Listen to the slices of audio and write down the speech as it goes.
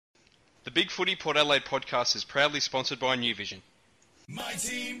The Big Footy Port Adelaide podcast is proudly sponsored by New Vision. My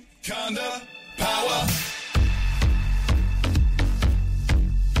team, Conda, power.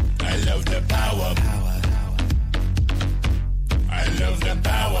 I love the power. I love the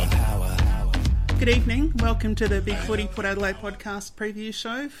power. Good evening. Welcome to the Big Footy Port Adelaide podcast preview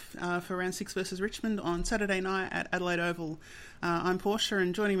show for round 6 versus Richmond on Saturday night at Adelaide Oval. I'm Portia,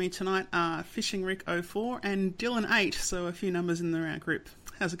 and joining me tonight are Fishing Rick 04 and Dylan 8, so a few numbers in the round group.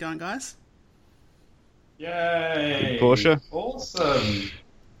 How's it going, guys? Yay! Portia. Awesome.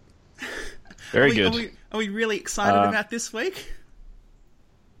 Very good. Are we really excited about this week?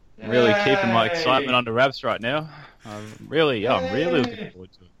 Really keeping my excitement under wraps right now. I'm really looking forward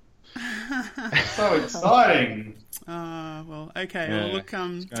to it. So exciting. Well, okay. Yeah, well, look,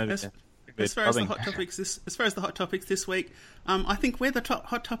 as far as the hot topics this week, I think we're the top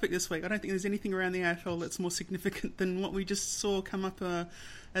hot topic this week. I don't think there's anything around the AFL that's more significant than what we just saw come up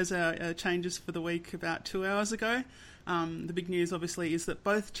as our changes for the week about 2 hours ago. The big news, obviously, is that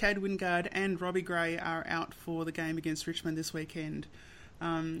both Chad Wingard and Robbie Gray are out for the game against Richmond this weekend.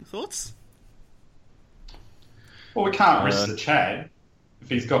 Thoughts? Well, we can't risk the Chad if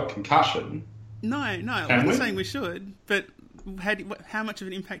he's got concussion. No, I'm not saying we should, but how much of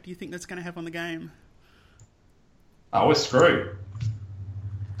an impact do you think that's going to have on the game? Oh, we're screwed.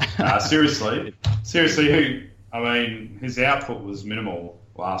 Seriously, his output was minimal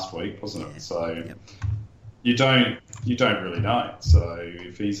last week, wasn't it? So you don't really know. So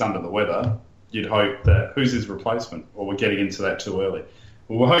if he's under the weather, you'd hope that who's his replacement? Or we're getting into that too early.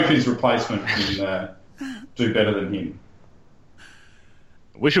 Well, we'll hope his replacement can do better than him.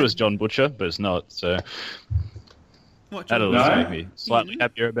 Wish it was John Butcher, but it's not. So that'll make me slightly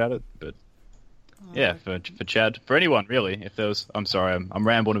happier about it. But for Chad, for anyone really. If there was, I'm sorry, I'm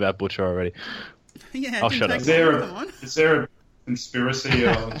rambling about Butcher already. Yeah, I'll shut up. Is there a conspiracy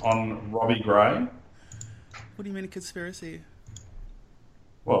on Robbie Gray? What do you mean a conspiracy?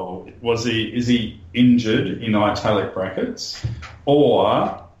 Well, is he injured in italic brackets,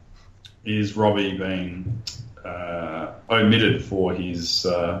 or is Robbie being omitted for his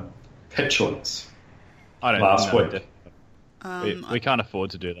petulance last week? We can't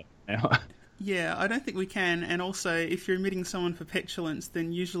afford to do that now. Yeah, I don't think we can. And also, if you're omitting someone for petulance,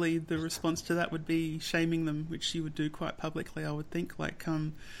 then usually the response to that would be shaming them, which you would do quite publicly, I would think. Like,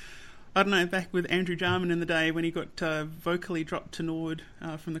 I don't know, back with Andrew Jarman in the day when he got vocally dropped to Nord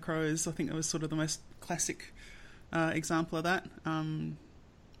from the Crows, I think that was sort of the most classic example of that.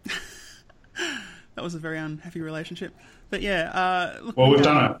 That was a very unhappy relationship. But yeah, we've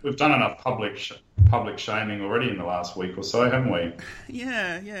done enough public shaming already in the last week or so, haven't we?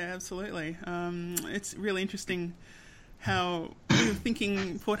 Yeah, absolutely. It's really interesting how we were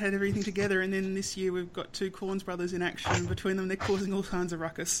thinking Port had everything together, and then this year we've got two Corns brothers in action. Between them, they're causing all kinds of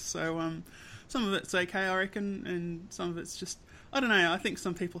ruckus. So some of it's okay, I reckon, and some of it's just, I don't know. I think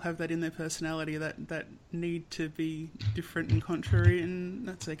some people have that in their personality, that need to be different and contrary, and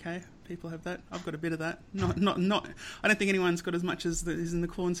that's okay. People have that. I've got a bit of that. Not. I don't think anyone's got as much as is in the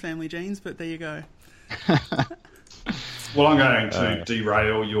Corns family genes, but there you go. Well, I'm going to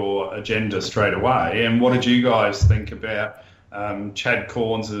derail your agenda straight away. And what did you guys think about Chad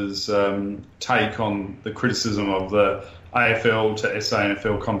Corns' take on the criticism of the AFL to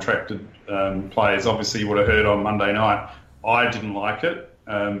SANFL contracted players? Obviously, you would have heard on Monday night. I didn't like it.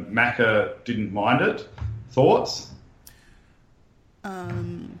 Macca didn't mind it. Thoughts?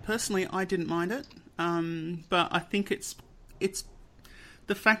 Personally, I didn't mind it, but I think it's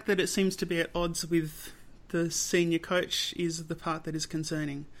the fact that it seems to be at odds with the senior coach is the part that is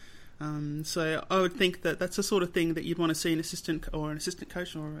concerning. So I would think that that's the sort of thing that you'd want to see an assistant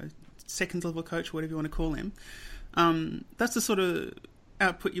coach or a second level coach, whatever you want to call him. That's the sort of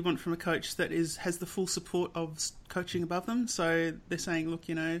output you want from a coach that has the full support of coaching above them. So they're saying, look,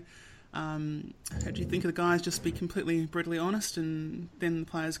 how do you think of the guys? Just be completely brutally honest, and then the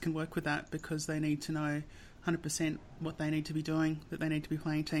players can work with that because they need to know 100% what they need to be doing, that they need to be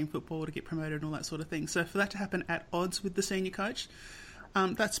playing team football to get promoted and all that sort of thing. So for that to happen at odds with the senior coach,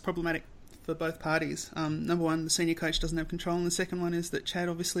 that's problematic for both parties. Number one, the senior coach doesn't have control, and the second one is that Chad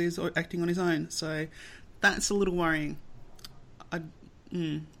obviously is acting on his own. So that's a little worrying. But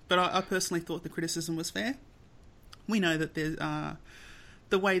I personally thought the criticism was fair. We know that there's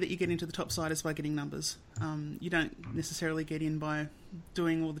the way that you get into the top side is by getting numbers. You don't necessarily get in by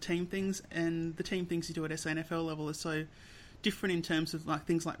doing all the team things, and the team things you do at SANFL level are so different in terms of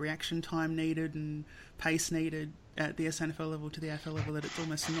things like reaction time needed and pace needed at the SANFL level to the AFL level that it's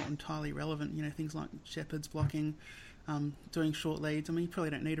almost not entirely relevant. Things like Shepherds blocking, doing short leads. I mean, you probably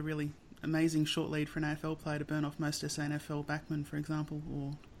don't need a really amazing short lead for an AFL player to burn off most SANFL backmen, for example,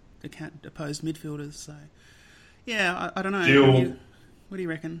 or opposed midfielders. So, yeah, I don't know. Deal. What do you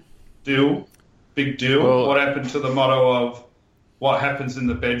reckon? Deal. Big deal. Well, what happened to the motto of what happens in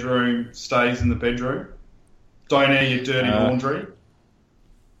the bedroom stays in the bedroom? Don't air your dirty laundry.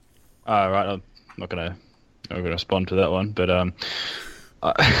 Right, I'm not gonna respond to that one, but yeah,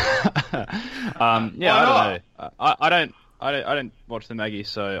 I don't know. I don't watch the Maggie,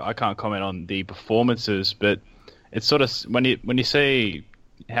 so I can't comment on the performances. But it's sort of when you see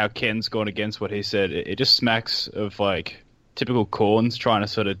how Ken's gone against what he said, it just smacks of like typical Corns trying to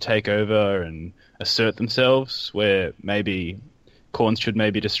sort of take over and assert themselves. Where maybe Corns should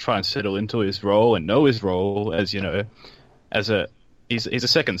maybe just try and settle into his role and know his role as he's a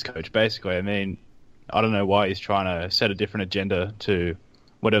seconds coach basically. I mean, I don't know why he's trying to set a different agenda to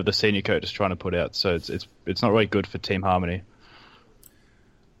whatever the senior coach is trying to put out. So it's not really good for team harmony.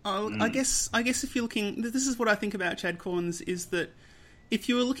 I guess if you're looking, this is what I think about Chad Corns, is that if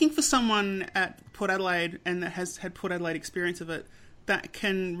you were looking for someone at Port Adelaide and that has had Port Adelaide experience of it, that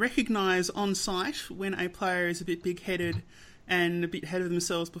can recognise on site when a player is a bit big-headed and a bit ahead of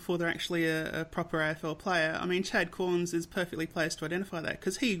themselves before they're actually a proper AFL player. I mean, Chad Corns is perfectly placed to identify that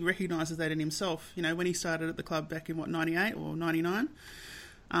because he recognises that in himself. You know, when he started at the club back in, 98 or 99,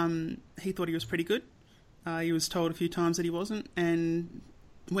 he thought he was pretty good. He was told a few times that he wasn't, and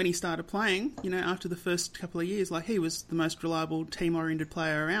when he started playing, you know, after the first couple of years, like, he was the most reliable team-oriented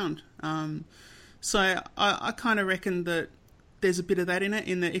player around. So I kind of reckon that there's a bit of that in it,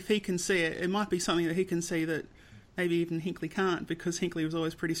 in that if he can see it, it might be something that he can see that maybe even Hinkley can't, because Hinkley was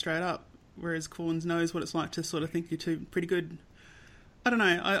always pretty straight up, whereas Corns knows what it's like to sort of think you're pretty good. I don't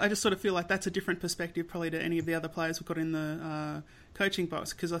know, I just sort of feel like that's a different perspective probably to any of the other players we've got in the coaching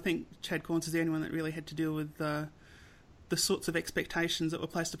box, because I think Chad Corns is the only one that really had to deal with the sorts of expectations that were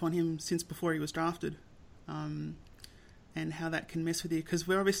placed upon him since before he was drafted, and how that can mess with you, because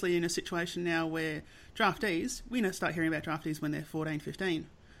we're obviously in a situation now where draftees, we start hearing about draftees when they're 14, 15.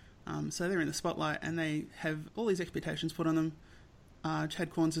 So they're in the spotlight and they have all these expectations put on them.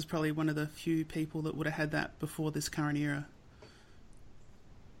 Chad Corns is probably one of the few people that would have had that before this current era.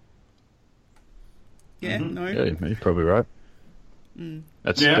 Yeah, no? Yeah, you're probably right.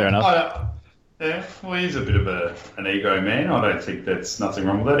 That's fair enough. Well, he's a bit of an ego man. I don't think there's nothing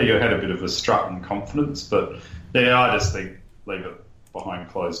wrong with that. He had a bit of a strut and confidence, but yeah, I just think leave it behind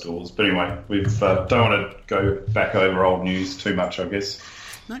closed doors. But anyway, we don't want to go back over old news too much, I guess.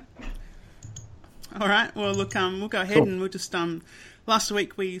 No. All right. Well, look, we'll go ahead and we'll just... last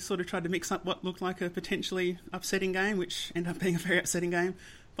week we sort of tried to mix up what looked like a potentially upsetting game, which ended up being a very upsetting game,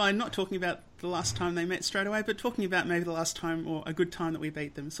 by not talking about the last time they met straight away, but talking about maybe the last time or a good time that we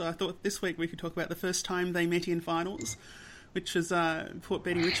beat them. So I thought this week we could talk about the first time they met in finals, which was Port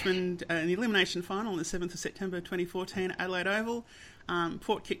beating Richmond in the elimination final on the 7th of September 2014 at Adelaide Oval.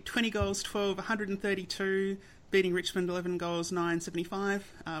 Port kicked 20 goals, 12, 132, beating Richmond 11 goals, 975.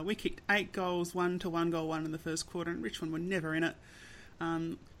 We kicked 8 goals, 1 goal 1 in the first quarter, and Richmond were never in it.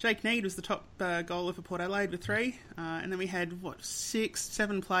 Jake Need was the top goaler for Port Adelaide with 3, and then we had 6,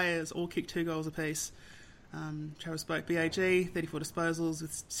 7 players all kicked 2 goals apiece. Travis Boak, BAG, 34 disposals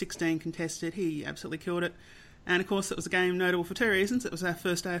with 16 contested. He absolutely killed it. And of course, it was a game notable for 2 reasons. It was our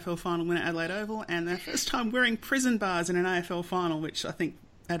first AFL final win at Adelaide Oval, and our first time wearing prison bars in an AFL final, which I think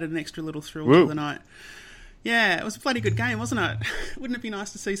added an extra little thrill to the night. Yeah, it was a bloody good game, wasn't it? Wouldn't it be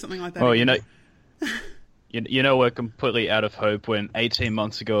nice to see something like that? Well, you know, we're completely out of hope when 18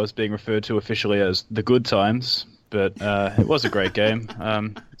 months ago it was being referred to officially as the good times, but it was a great game.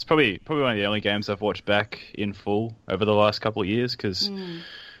 It's probably one of the only games I've watched back in full over the last couple of years, because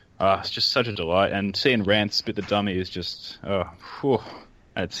it's just such a delight. And seeing Rance spit the dummy is just,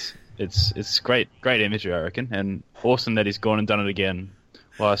 it's great imagery, I reckon, and awesome that he's gone and done it again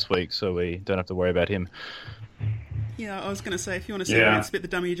last week, so we don't have to worry about him. Yeah, I was going to say, if you want to see Rance spit the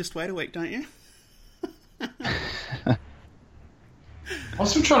dummy, you just wait a week, don't you? I'm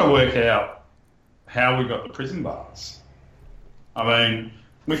still trying to work out how we got the prison bars. I mean,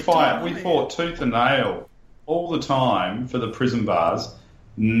 we fought tooth and nail all the time for the prison bars,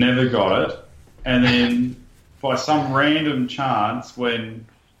 never got it, and then by some random chance, when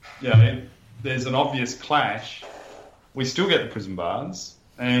there's an obvious clash, we still get the prison bars,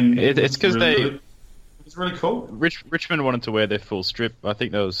 and it's because it's really cool. Richmond wanted to wear their full strip. I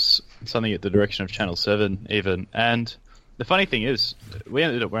think there was something at the direction of Channel 7 even. And the funny thing is, we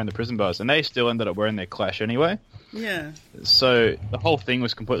ended up wearing the prison bars, and they still ended up wearing their clash anyway. Yeah. So the whole thing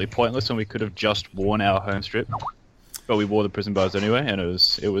was completely pointless, and we could have just worn our home strip. But we wore the prison bars anyway, and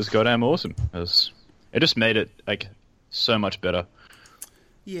it was goddamn awesome. It just made it like so much better.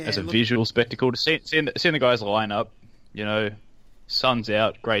 Yeah. As a visual spectacle, to seeing the guys line up, you know, sun's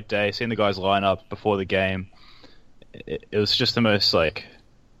out, great day, seeing the guys line up before the game. It was just the most, like,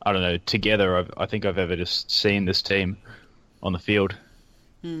 I don't know, together I think I've ever just seen this team on the field.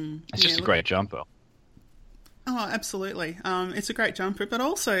 It's just a great jumper. Oh, absolutely. It's a great jumper, but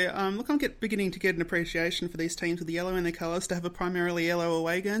also, look, I'm beginning to get an appreciation for these teams with the yellow in their colours to have a primarily yellow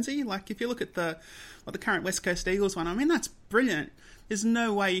away Guernsey. Like, if you look at the current West Coast Eagles one, I mean, that's brilliant. There's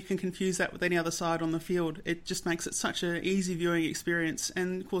no way you can confuse that with any other side on the field. It just makes it such an easy viewing experience.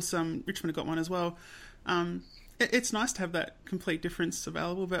 And, of course, Richmond have got one as well. It's nice to have that complete difference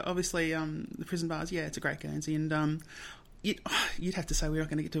available, but obviously the prison bars, yeah, it's a great Guernsey. And you'd have to say we're not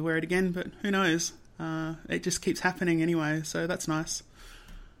going to get to wear it again, but who knows? It just keeps happening anyway, so that's nice.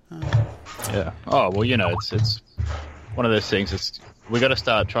 Yeah. Oh, well, you know, it's one of those things. We got to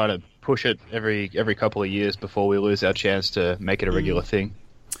start trying to push it every couple of years before we lose our chance to make it a regular thing.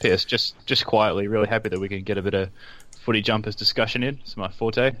 Yes, just quietly, really happy that we can get a bit of footy jumpers discussion in. It's my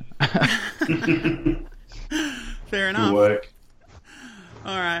forte. Fair enough. Good work.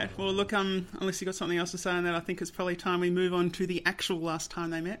 All right. Well, look, unless you've got something else to say on that, I think it's probably time we move on to the actual last time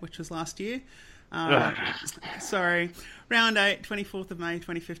they met, which was last year. Sorry. Round 8, 24th of May,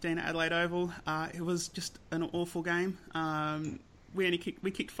 2015 at Adelaide Oval. It was just an awful game. We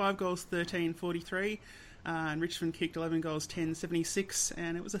kicked 5 goals, 13-43, and Richmond kicked 11 goals, 10-76,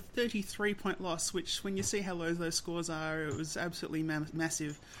 and it was a 33-point loss, which, when you see how low those scores are, it was absolutely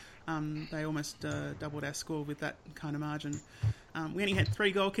massive. They almost doubled our score with that kind of margin. We only had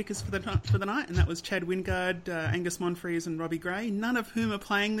 3 goal kickers for the night, and that was Chad Wingard, Angus Monfries and Robbie Gray, none of whom are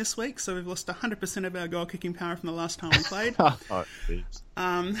playing this week, so we've lost 100% of our goal kicking power from the last time we played.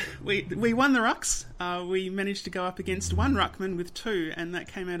 We won the rucks. We managed to go up against one ruckman with 2, and that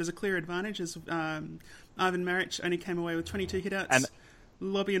came out as a clear advantage, as Ivan Maric only came away with 22 hitouts. And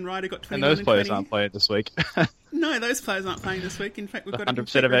Lobby and Ryder got 21 and those players aren't playing this week. No, those players aren't playing this week. In fact, we've got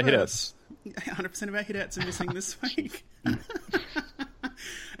 100% of our hitouts. 100% of our hitouts are missing this week.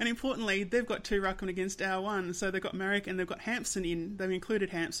 And importantly, they've got 2 ruckmen against our 1. So they've got Marek and they've got Hampson in. They've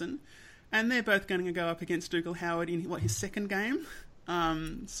included Hampson. And they're both going to go up against Dougal Howard in, his second game.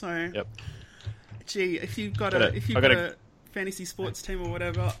 Yep. Gee, if you've got a fantasy sports team or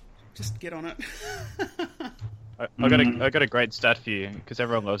whatever, just get on it. I got a great stat for you, because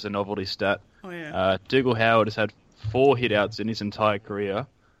everyone loves a novelty stat. Oh, yeah. Dougal Howard has had 4 hitouts in his entire career,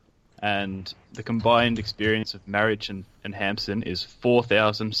 and the combined experience of Marriage and Hampson is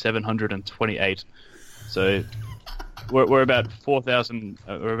 4,728. So we're about 4,000.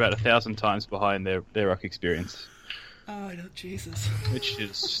 We're about 1,000 times behind their ruck experience. Oh, Jesus! Which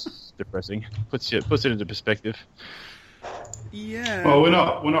is depressing. Puts it into perspective. Yeah. Well, we're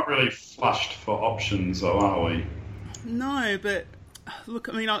not really flushed for options, though, are we? No, but look,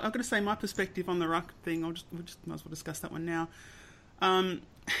 I mean, I've got to say my perspective on the ruck thing. We'll just might as well discuss that one now.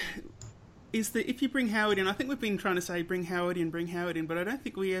 Is that if you bring Howard in, I think we've been trying to say bring Howard in, but I don't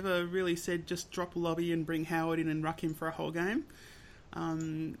think we ever really said just drop Lobby and bring Howard in and ruck him for a whole game.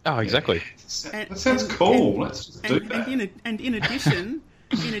 Exactly. That sounds cool. Let's just do that.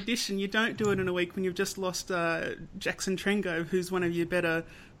 In addition, you don't do it in a week when you've just lost Jackson Trengove, who's one of your better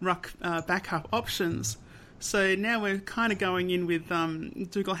ruck backup options. So now we're kind of going in with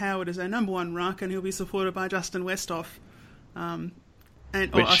Dougal Howard as our number 1 ruck, and he'll be supported by Justin Westhoff.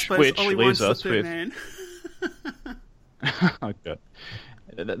 I suppose Ollie Wines the third man. Oh, God.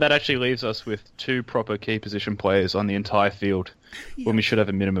 That actually leaves us with 2 proper key position players on the entire field, when we should have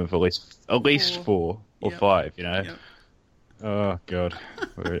a minimum of at least 4 or 5, you know. Yep. Oh, God.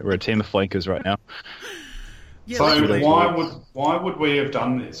 We're a team of flankers right now. Yeah, so why would we have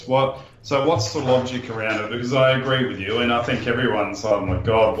done this? What's the logic around it? Because I agree with you, and I think everyone's, oh my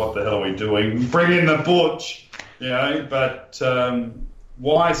God, what the hell are we doing? Bring in the Butch, you know. But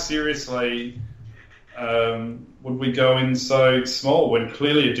why seriously would we go in so small when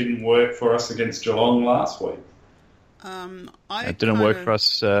clearly it didn't work for us against Geelong last week? It didn't work for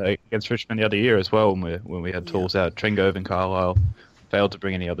us against Richmond the other year as well when we had tools out. Trengove and Carlisle failed to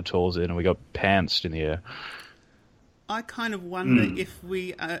bring any other tools in, and we got pantsed in the air. I kind of wonder if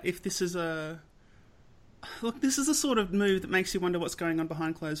this is this is a sort of move that makes you wonder what's going on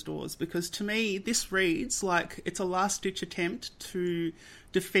behind closed doors, because to me this reads like it's a last-ditch attempt to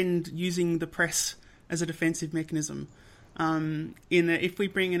defend using the press as a defensive mechanism. In that if we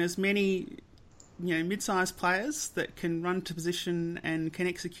bring in as many mid-sized players that can run to position and can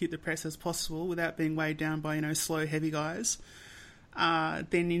execute the press as possible without being weighed down by slow, heavy guys,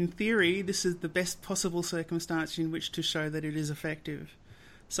 then in theory this is the best possible circumstance in which to show that it is effective.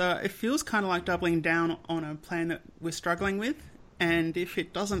 So it feels kind of like doubling down on a plan that we're struggling with, and if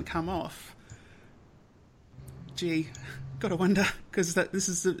it doesn't come off, got to wonder, because this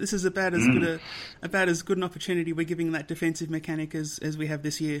is about as good an opportunity we're giving that defensive mechanic as we have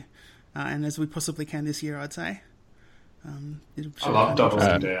this year, and as we possibly can this year, I'd say. I love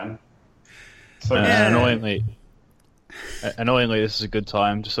doubling down. So, annoyingly, this is a good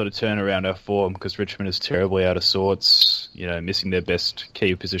time to sort of turn around our form, because Richmond is terribly out of sorts, missing their best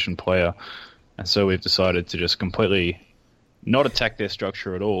key position player. And so we've decided to just completely not attack their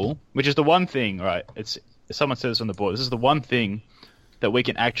structure at all, which is the one thing, right? Someone said this on the board, this is the one thing that we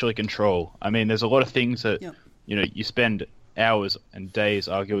can actually control. I mean, there's a lot of things that, you spend hours and days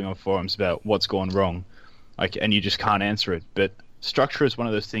arguing on forums about what's gone wrong, and you just can't answer it. But structure is one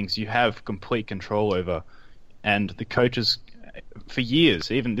of those things you have complete control over. And the coaches, for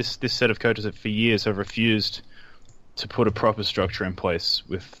years, even this set of coaches for years have refused to put a proper structure in place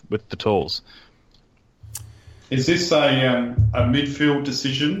with the tools. Is this a midfield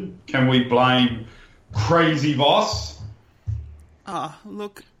decision? Can we blame Crazy Voss?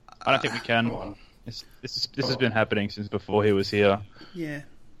 Look, I don't think we can. This has been happening since before he was here. Yeah.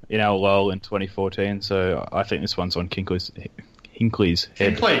 In our lull in 2014, so I think this one's on Hinkley's head.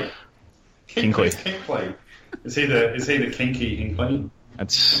 Hinkley. Is he the kinky Hinkley?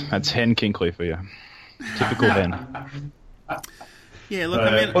 That's Hen Kinkley for you. Typical Hen. Yeah, look,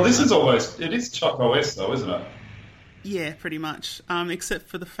 I mean... Well, it is Choco-esque though, isn't it? Yeah, pretty much. Except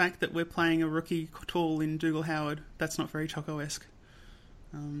for the fact that we're playing a rookie tool in Dougal Howard. That's not very Choco-esque.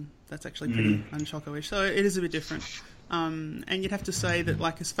 That's actually pretty un-Choco-ish. So it is a bit different. And you'd have to say that,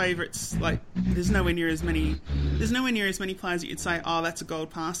 as favourites, there's nowhere near as many players that you'd say, that's a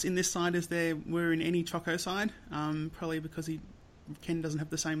gold pass in this side as there were in any Choco side. Probably because Ken doesn't have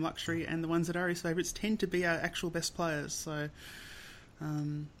the same luxury, and the ones that are his favourites tend to be our actual best players. So,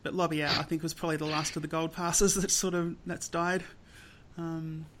 but Lobby Out, I think, was probably the last of the gold passes that's died.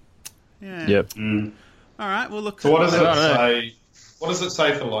 Yeah. Yep. All right. Well, look. So what does it say? What does it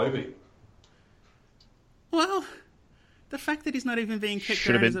say for Lobby? Well, the fact that he's not even being kept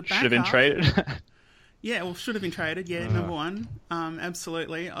around as a backup. Should have been traded. Yeah, well, should have been traded. Yeah, number one.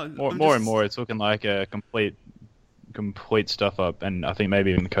 Absolutely. More and more, it's looking like a complete stuff up, and I think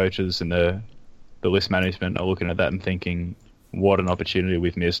maybe even the coaches and the list management are looking at that and thinking, what an opportunity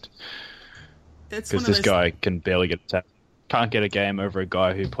we've missed. Because this guy can barely get a tap. Can't get a game over a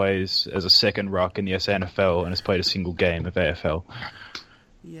guy who plays as a second ruck in the SANFL and has played a single game of AFL.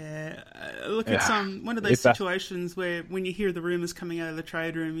 Yeah, look, it's one of those situations where when you hear the rumours coming out of the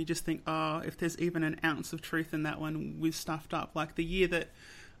trade room, you just think, if there's even an ounce of truth in that one, we've stuffed up. Like the year that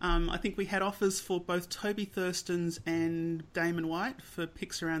I think we had offers for both Toby Thurston's and Damon White for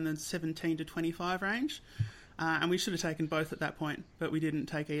picks around the 17 to 25 range, and we should have taken both at that point, but we didn't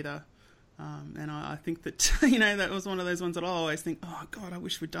take either. And I think that, that was one of those ones that I'll always think, oh, God, I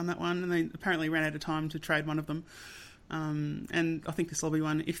wish we'd done that one. And they apparently ran out of time to trade one of them. And I think this will be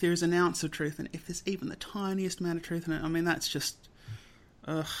one, if there is an ounce of truth, and if there's even the tiniest amount of truth in it, I mean, that's just...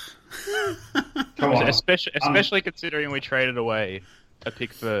 Ugh. Come on. Especially considering we traded away a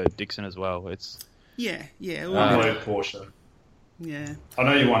pick for Dixon as well. It's... Yeah. Unload Porsche. Yeah. I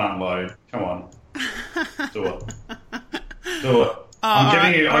know you want to unload. Come on. Do it. I'm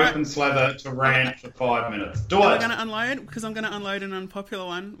giving you open slather to rant for 5 minutes. Do it. I'm going to unload, because I'm going to unload an unpopular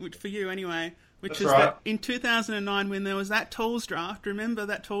one, which for you anyway, which is that in 2009 when there was that tools draft, remember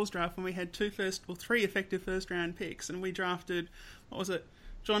that tools draft when we had three effective first round picks, and we drafted,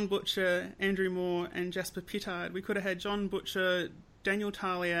 John Butcher, Andrew Moore and Jasper Pittard. We could have had John Butcher, Daniel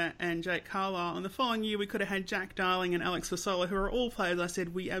Talia and Jake Carlisle, and the following year we could have had Jack Darling and Alex Fasola, who are all players I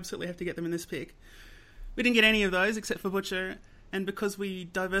said we absolutely have to get them in this pick. We didn't get any of those except for Butcher. And because we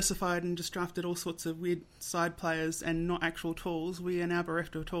diversified and just drafted all sorts of weird side players and not actual tools, we are now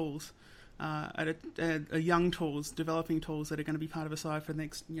bereft of tools. At young tools, developing tools that are going to be part of a side for the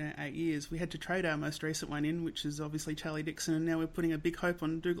next 8 years. We had to trade our most recent one in, which is obviously Charlie Dixon, and now we're putting a big hope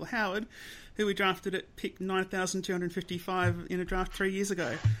on Dougal Howard, who we drafted at pick 9,255 in a draft 3 years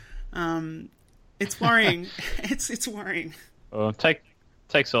ago. It's worrying. it's worrying. Well, take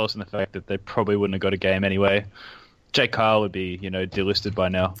solace in the fact that they probably wouldn't have got a game anyway. Jake Kyle would be, delisted by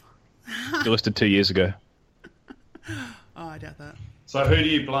now. Delisted 2 years ago. Oh, I doubt that. So who do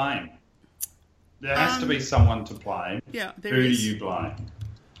you blame? There has to be someone to blame. Yeah, there is. Who do you blame?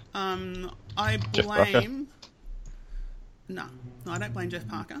 I blame... No, I don't blame Jeff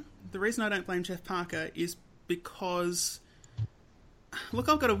Parker. The reason I don't blame Jeff Parker is because... Look,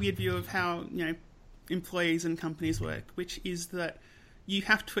 I've got a weird view of how, employees and companies work, which is that you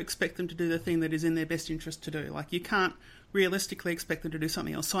have to expect them to do the thing that is in their best interest to do. Like, you can't realistically expect them to do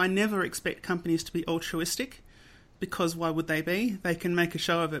something else. So I never expect companies to be altruistic because why would they be? They can make a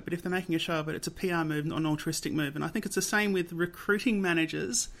show of it, but if they're making a show of it, it's a PR move, not an altruistic move. And I think it's the same with recruiting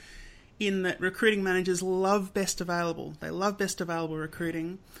managers, in that recruiting managers love best available. They love best available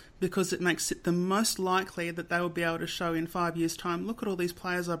recruiting because it makes it the most likely that they will be able to show in 5 years' time, look at all these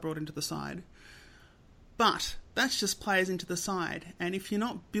players I brought into the side. But that's just players into the side. And if you're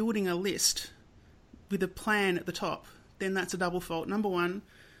not building a list with a plan at the top, then that's a double fault. Number one,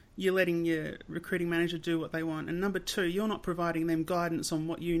 you're letting your recruiting manager do what they want. And number two, you're not providing them guidance on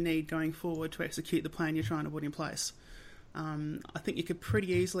what you need going forward to execute the plan you're trying to put in place. I think you could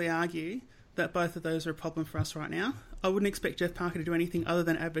pretty easily argue that both of those are a problem for us right now. I wouldn't expect Jeff Parker to do anything other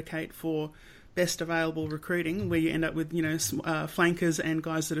than advocate for best available recruiting, where you end up with, flankers and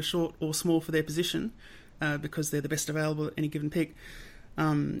guys that are short or small for their position, because they're the best available at any given pick,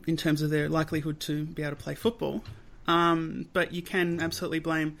 in terms of their likelihood to be able to play football. But you can absolutely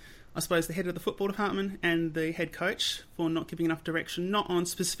blame, I suppose, the head of the football department and the head coach for not giving enough direction, not on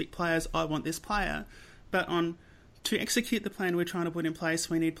specific players, I want this player, but on, to execute the plan we're trying to put in place,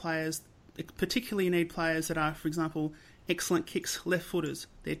 we need players, particularly you need players that are, for example, excellent kicks, left footers,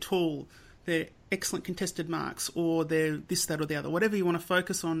 they're tall, they're excellent contested marks, or they're this, that or the other. Whatever you want to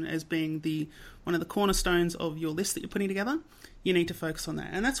focus on as being one of the cornerstones of your list that you're putting together, you need to focus on that.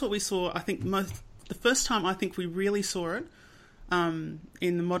 And that's what we saw, I think, the first time I think we really saw it in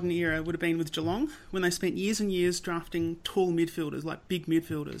the modern era would have been with Geelong, when they spent years and years drafting tall midfielders, like big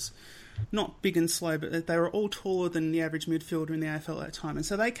midfielders. Not big and slow, but they were all taller than the average midfielder in the AFL at that time. And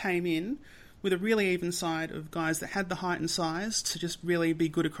so they came in with a really even side of guys that had the height and size to just really be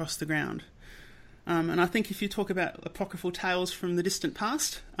good across the ground. And I think if you talk about apocryphal tales from the distant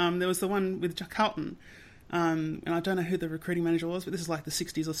past, there was the one with Carlton, and I don't know who the recruiting manager was, but this is like the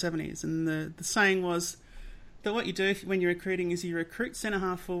 60s or 70s, and the saying was that what you do when you're recruiting is you recruit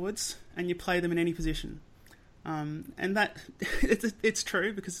centre-half forwards and you play them in any position. And that it's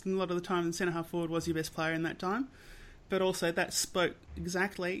true, because a lot of the time the centre-half forward was your best player in that time, but also that spoke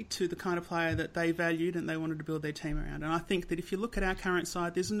exactly to the kind of player that they valued and they wanted to build their team around. And I think that if you look at our current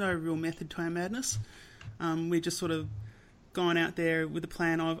side, there's no real method to our madness. We're just sort of gone out there with a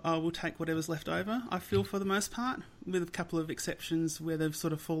plan of, we'll take whatever's left over, I feel, for the most part, with a couple of exceptions where they've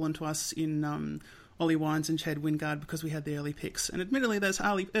sort of fallen to us in Ollie Wines and Chad Wingard because we had the early picks. And admittedly, those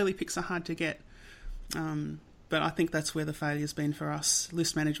early picks are hard to get. But I think that's where the failure's been for us,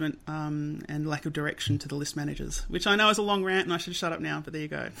 list management, and lack of direction to the list managers, which I know is a long rant and I should shut up now, but there you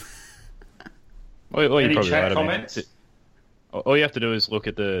go. Any chat comments? All you have to do is look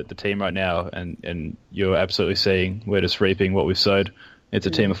at the team right now, and you're absolutely seeing we're just reaping what we've sowed. It's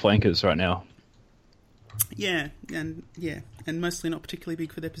a team of flankers right now. Yeah, and mostly not particularly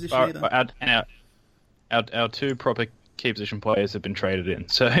big for their position either. Our two proper key position players have been traded in,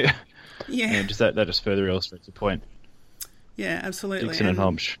 so... Yeah, that just further illustrates the point. Yeah, absolutely. Dixon and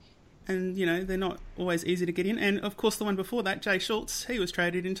Homsch. And, they're not always easy to get in. And, of course, the one before that, Jay Schultz, he was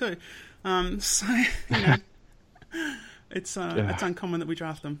traded in too. It's uncommon that we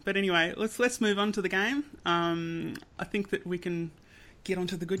draft them. But anyway, let's move on to the game. I think that we can get on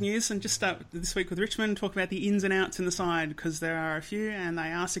to the good news and just start this week with Richmond and talk about the ins and outs in the side, because there are a few and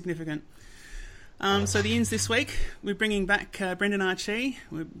they are significant. So the ins this week, we're bringing back Brendan Archie,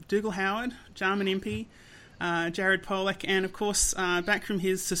 Dougal Howard, Jarman Impey, Jared Pollock, and of course, back from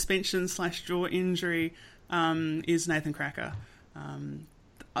his suspension/jaw injury is Nathan Cracker.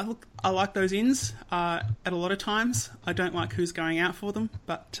 I like those ins at a lot of times. I don't like who's going out for them,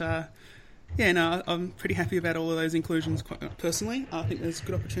 but I'm pretty happy about all of those inclusions personally. I think there's a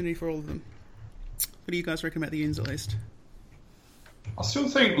good opportunity for all of them. What do you guys reckon about the ins at least? I still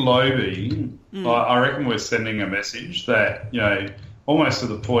think Lobie, I reckon we're sending a message that, almost to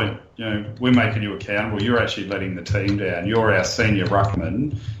the point, we're making you accountable. You're actually letting the team down. You're our senior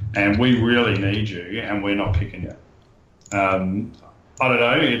ruckman, and we really need you, and we're not picking you. I don't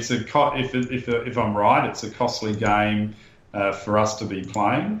know. It's if I'm right, it's a costly game for us to be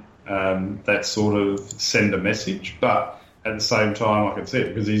playing. That sort of send a message, but at the same time, like I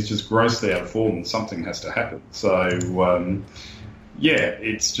said, because he's just grossly out of form, and something has to happen. So.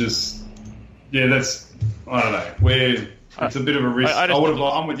 It's just, that's, I don't know. It's a bit of a risk.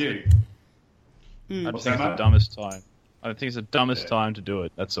 I'm with you. I think it's the dumbest time. I think it's the dumbest time to do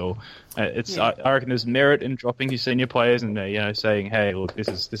it. That's all. I reckon there's merit in dropping your senior players and saying, hey, look, this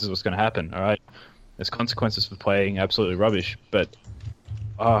is what's going to happen. All right, there's consequences for playing absolutely rubbish, but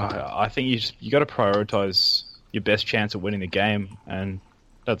I think you got to prioritize your best chance at winning the game, and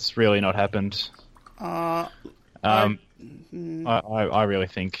that's really not happened. I really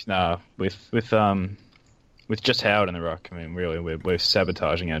think with just Howard in the ruck, I mean, really, we're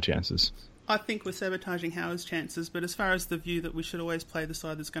sabotaging our chances. I think we're sabotaging Howard's chances, but as far as the view that we should always play the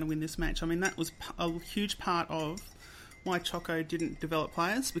side that's going to win this match, I mean, that was a huge part of why Choco didn't develop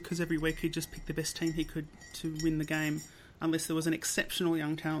players, because every week he'd just pick the best team he could to win the game, unless there was an exceptional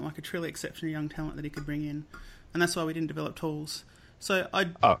young talent, like a truly exceptional young talent that he could bring in. And that's why we didn't develop tools. So I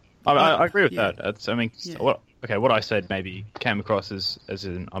agree with that. What I said maybe came across as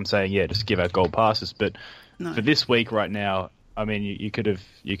in, I'm saying, just give out gold passes, but for this week right now, I mean, you could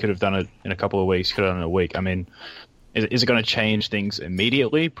have done it in a couple of weeks, you could have done it in a week. I mean, is it going to change things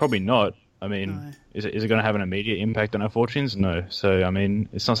immediately? Probably not. I mean, no. Is it going to have an immediate impact on our fortunes? No. So, I mean,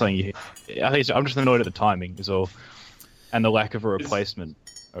 it's not something I'm just annoyed at the timing is all, and the lack of a replacement.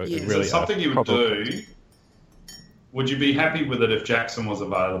 Is it something you would do? Would you be happy with it if Jackson was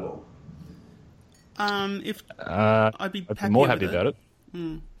available? I'd be more happy about it.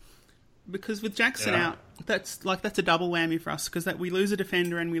 Because with Jackson out, that's a double whammy for us, because that we lose a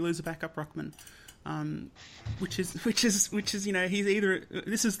defender and we lose a backup ruckman, which is he's either,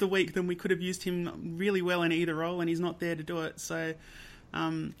 this is the week then we could have used him really well in either role, and he's not there to do it. So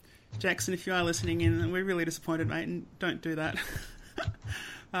Jackson, if you are listening in, we're really disappointed, mate, and don't do that.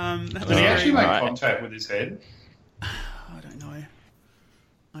 Did he actually make contact with his head? I don't know.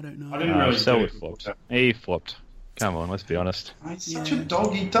 I didn't really Selwood flopped. He flopped. Come on, let's be honest. He's such a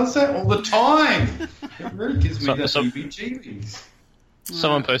dog. He does that all the time. It really gives me the heebie-jeebies.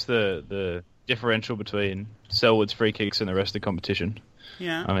 Someone posted the differential between Selwood's free kicks and the rest of the competition.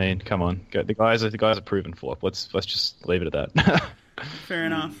 Yeah. I mean, come on. The guys are proven flop. Let's just leave it at that. Fair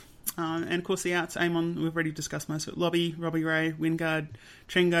enough. And of course the outs, Amon, we've already discussed most of it. Lobby, Robbie Ray, Wingard,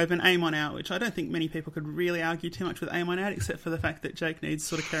 Trengove and Amon out, which I don't think many people could really argue too much with Amon out, except for the fact that Jake Need's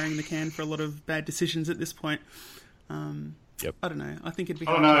sort of carrying the can for a lot of bad decisions at this point. Yep. I don't know. I think it'd be.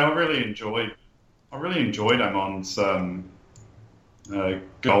 I don't know. I really enjoyed Amon's goal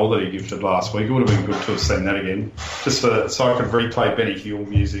that he gifted last week. It would have been good to have seen that again, just so I could replay Benny Hill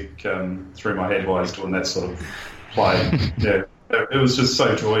music through my head while he's doing that sort of play. Yeah, it was just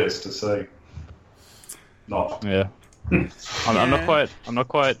so joyous to see. Yeah. I'm not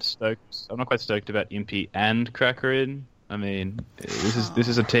quite stoked about Impey and Cracker in. I mean, this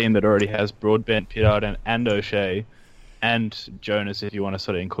is a team that already has Broadbent, Pittard, and O'Shea, and Jonas, if you want to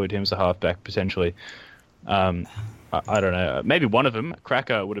sort of include him as a halfback potentially. I don't know. Maybe one of them,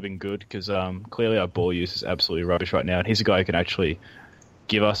 Cracker, would have been good, because clearly our ball use is absolutely rubbish right now, and he's a guy who can actually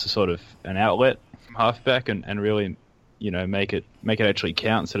give us a sort of an outlet from halfback and really, make it actually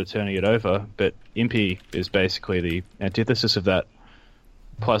count instead of turning it over. But Impey is basically the antithesis of that.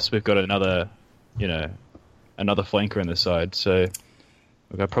 Plus, we've got another flanker in the side, so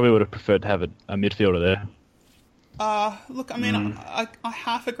I probably would have preferred to have a midfielder there. Look, I mean, I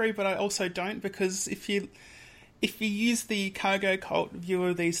half agree, but I also don't, because if you use the cargo cult view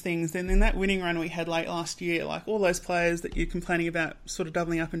of these things, then in that winning run we had late last year, like all those players that you're complaining about sort of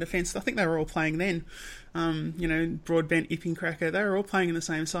doubling up in defence, I think they were all playing then. Broadbent, Ipping, Cracker, they were all playing in the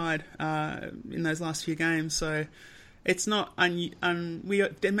same side in those last few games, so it's not... we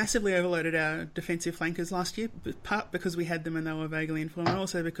massively overloaded our defensive flankers last year, part because we had them and they were vaguely informed, and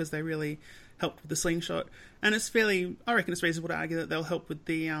also because they really helped with the slingshot. And I reckon it's reasonable to argue that they'll help with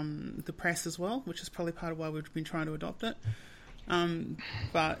the press as well, which is probably part of why we've been trying to adopt it.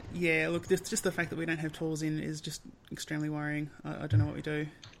 But yeah, look, just the fact that we don't have tools in is just extremely worrying. I don't know what we do.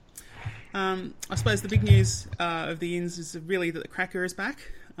 I suppose the big news of the Inns is really that the Cracker is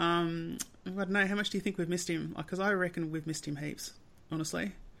back. I don't know, how much do you think we've missed him? Because I reckon we've missed him heaps,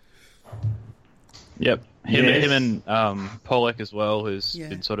 honestly. Yep. Him and Pollock as well, who's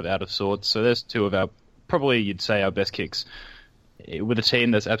been sort of out of sorts. So there's two of our, probably you'd say, our best kicks. With a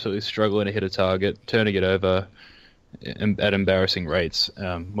team that's absolutely struggling to hit a target, turning it over at embarrassing rates.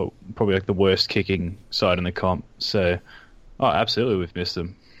 Probably like the worst kicking side in the comp. So, absolutely, we've missed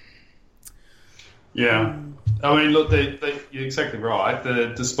them. Yeah. I mean, look, you're exactly right.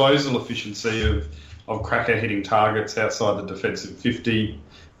 The disposal efficiency of Cracker hitting targets outside the defensive 50,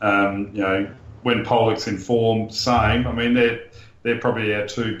 when Pollock's in form, same. I mean, they're probably our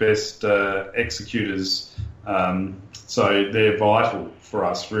two best executors, so they're vital for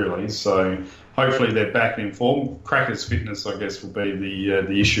us, really. So hopefully they're back in form. Cracker's fitness, I guess, will be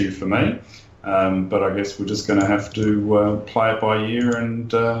the issue for me. But I guess we're just going to have to play it by ear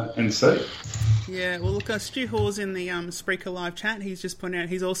and see. Yeah, well, look, Stu Hall's in the Spreaker live chat. He's just pointed out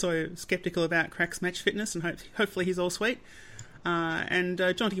he's also sceptical about Crack's match fitness, and hopefully he's all sweet. And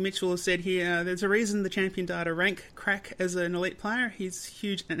Jonty Mitchell has said here, there's a reason the champion data rank Crack as an elite player. He's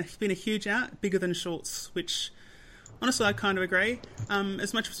huge, and he's been a huge out, bigger than Schultz, which honestly I kind of agree.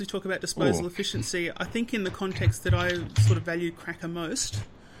 As much as we talk about disposal efficiency, I think in the context that I sort of value Cracker most,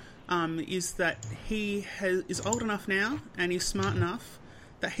 is that he is old enough now and he's smart enough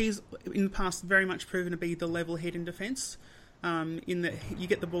that he's in the past very much proven to be the level head in defence. In that you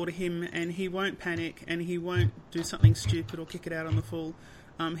get the ball to him and he won't panic and he won't do something stupid or kick it out on the full.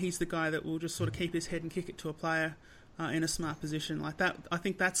 He's the guy that will just sort of keep his head and kick it to a player in a smart position like that. I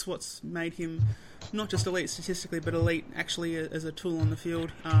think that's what's made him not just elite statistically, but elite actually as a tool on the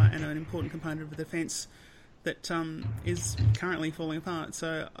field and an important component of the defence that is currently falling apart.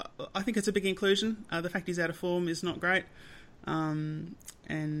 So I think it's a big inclusion. The fact he's out of form is not great.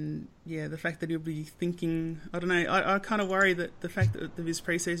 And yeah, the fact that he'll be thinking, I don't know, I kind of worry that the fact that his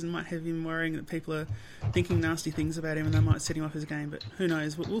pre-season might have him worrying that people are thinking nasty things about him and they might set him off his game, but who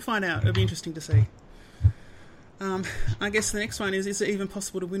knows, we'll find out. It'll be interesting to see. I guess the next one is it even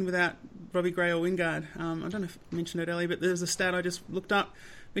possible to win without Robbie Gray or Wingard? I don't know if I mentioned it earlier, but there's a stat I just looked up,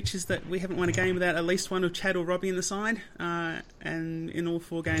 which is that we haven't won a game without at least one of Chad or Robbie in the side, and in all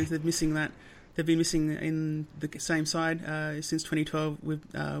 4 games they've been missing in the same side since 2012.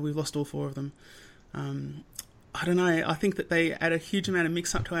 We've lost all 4 of them. I don't know. I think that they add a huge amount of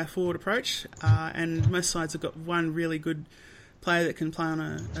mix-up to our forward approach, and most sides have got one really good player that can play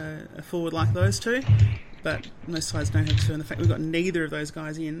on a forward like those two, but most sides don't have 2. And the fact we've got neither of those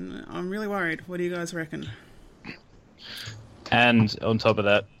guys in, I'm really worried. What do you guys reckon? And on top of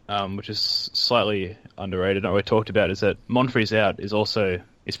that, which is slightly underrated, what we talked about, is that Monfrey's out is also...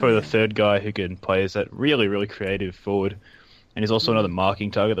 He's probably the third guy who can play as that really, really creative forward. And he's also another marking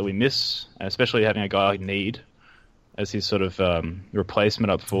target that we miss, and especially having a guy like Need as his sort of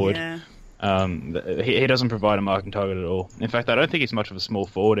replacement up forward. Yeah. He doesn't provide a marking target at all. In fact, I don't think he's much of a small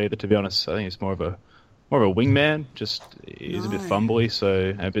forward either, to be honest. I think he's more of a wingman. Just he's a bit fumbly,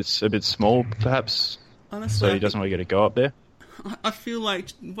 so a bit small perhaps. Honestly, so he doesn't really get to go up there. I feel like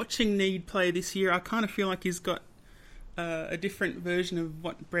watching Need play this year, I kind of feel like he's got a different version of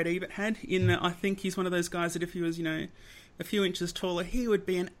what Brett Ebert had, in that I think he's one of those guys that if he was, a few inches taller, he would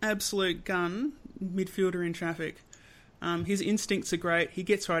be an absolute gun midfielder in traffic. His instincts are great. He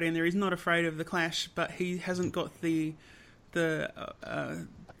gets right in there. He's not afraid of the clash, but he hasn't got the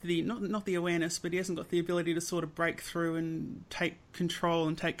not the awareness, but he hasn't got the ability to sort of break through and take control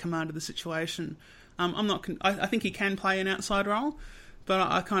and take command of the situation. I think he can play an outside role, but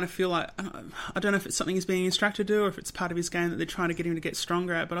I kind of feel like, I don't know if it's something he's being instructed to do or if it's part of his game that they're trying to get him to get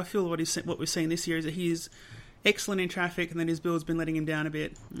stronger at, but I feel what we've seen this year is that he is excellent in traffic and then his build's been letting him down a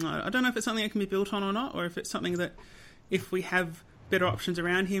bit. I don't know if it's something that can be built on or not, or if it's something that if we have better options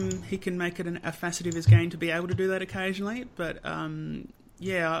around him, he can make it a facet of his game to be able to do that occasionally. But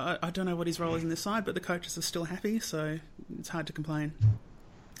I don't know what his role is in this side, but the coaches are still happy, so it's hard to complain.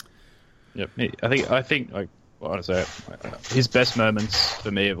 Yep, I think like, honestly, his best moments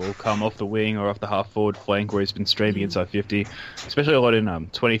for me have all come off the wing or off the half-forward flank where he's been streaming inside 50, especially a lot in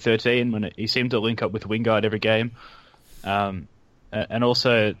 2013 when he seemed to link up with Wingard every game. And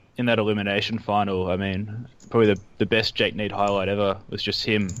also in that elimination final, I mean, probably the best Jake Need highlight ever was just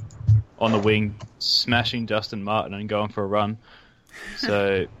him on the wing smashing Dustin Martin and going for a run.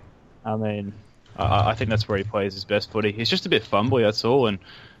 So, I mean, I think that's where he plays his best footy. He's just a bit fumbly, that's all, and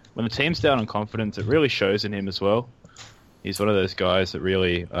when the team's down on confidence, it really shows in him as well. He's one of those guys that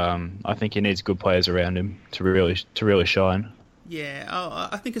really, I think he needs good players around him to really shine. Yeah,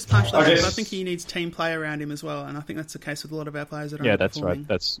 I think it's partially that, but I think he needs team play around him as well, and I think that's the case with a lot of our players that are that's right.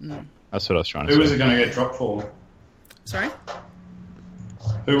 That's what I was trying to say. Who was he going to get dropped for? Sorry?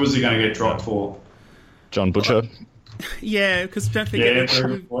 Who was he going to get dropped for? John Butcher. Yeah, because don't forget...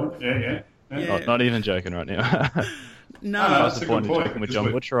 Yeah. Not even joking right now. No, that's the point of joking with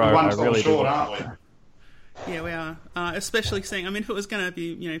John Butcher. I really short, aren't we? Yeah, we are. Especially seeing... I mean, if it was going to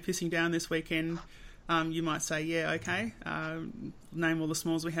be, pissing down this weekend... you might say, yeah, okay, name all the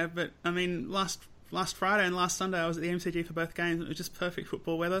smalls we have. But, I mean, last Friday and last Sunday I was at the MCG for both games. It was just perfect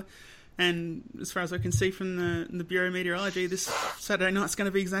football weather. And as far as I can see from the Bureau of Meteorology, this Saturday night's going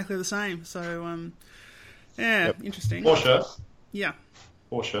to be exactly the same. So, Interesting. Porsche? Yeah.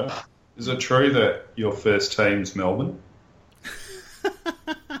 Porsche, is it true that your first team's Melbourne?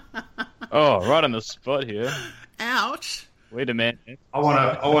 Oh, right on the spot here. Ouch. Wait a minute. I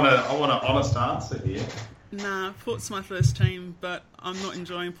want an honest answer here. Nah, Port's my first team, but I'm not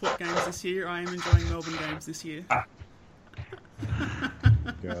enjoying Port games this year. I am enjoying Melbourne games this year.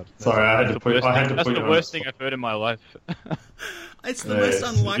 God. Sorry, I had to put. That's the worst thing I've heard in my life. It's the most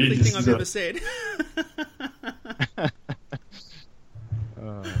unlikely thing I've ever said.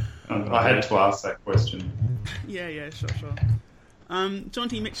 I had to ask that question. Yeah, sure.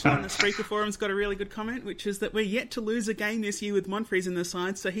 Jonty Mitchell on the Spreaker Forum's got a really good comment, which is that we're yet to lose a game this year with Monfries in the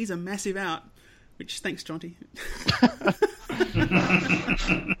side, so he's a massive out. Which, thanks, Jonty.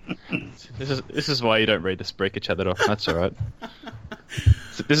 This is why you don't read the Spreaker chat that often. That's all right.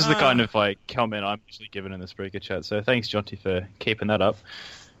 So this is the kind of like comment I'm usually given in the Spreaker chat. So thanks, Jonty, for keeping that up,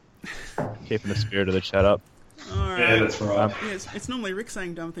 keeping the spirit of the chat up. All right. Yeah, that's right. Yeah, it's normally Rick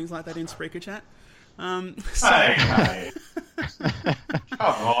saying dumb things like that in Spreaker chat. Hey. Come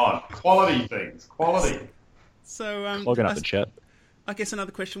on. Quality things. Quality. So, logging up the chat. I guess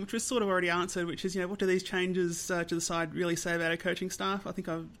another question, which was sort of already answered, which is, what do these changes to the side really say about our coaching staff? I think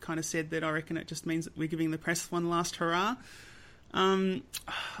I've kind of said that I reckon it just means that we're giving the press one last hurrah. I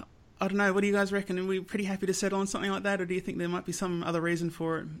don't know. What do you guys reckon? Are we pretty happy to settle on something like that, or do you think there might be some other reason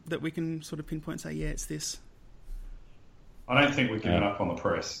for it that we can sort of pinpoint and say, yeah, it's this? I don't think we've given up on the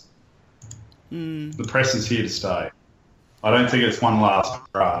press. The press is here to stay. I don't think it's one last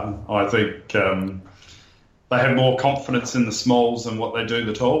hurrah. I think they have more confidence in the smalls than what they do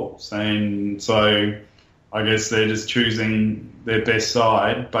the talls. And so I guess they're just choosing their best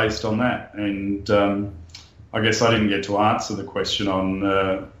side based on that. And I guess I didn't get to answer the question on,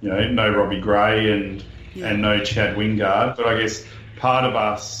 no Robbie Gray and no Chad Wingard. But I guess part of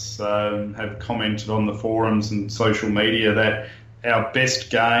us have commented on the forums and social media that our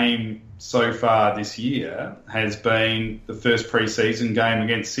best game so far this year has been the first pre-season game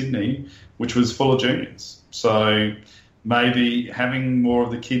against Sydney, which was full of juniors. So maybe having more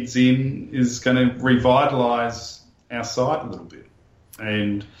of the kids in is going to revitalise our side a little bit.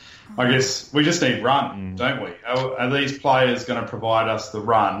 And I guess we just need run, don't we? Are these players going to provide us the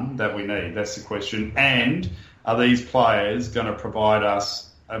run that we need? That's the question. And are these players going to provide us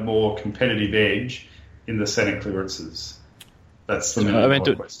a more competitive edge in the centre clearances? That's the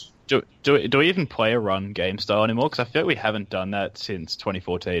million-dollar question. Do we even play a run game style anymore? Because I feel like we haven't done that since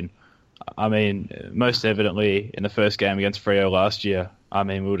 2014. I mean, most evidently in the first game against Freo last year, I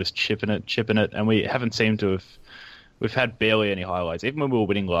mean, we were just chipping it, and we haven't seemed to have... We've had barely any highlights. Even when we were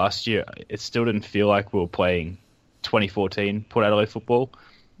winning last year, it still didn't feel like we were playing 2014 Port Adelaide football.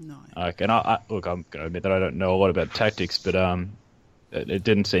 No. And look, I'm going to admit that I don't know a lot about tactics, but it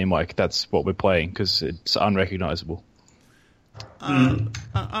didn't seem like that's what we're playing because it's unrecognisable.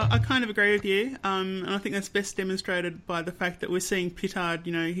 I kind of agree with you, and I think that's best demonstrated by the fact that we're seeing Pittard.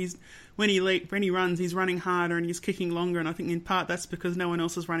 When he runs, he's running harder and he's kicking longer, and I think in part that's because no one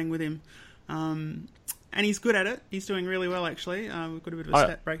else is running with him. And he's good at it. He's doing really well, actually. We've got a bit of a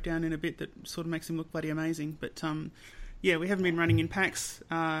stat breakdown in a bit that sort of makes him look bloody amazing. But we haven't been running in packs,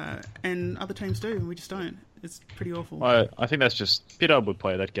 and other teams do, and we just don't. It's pretty awful. I think that's just Pittard would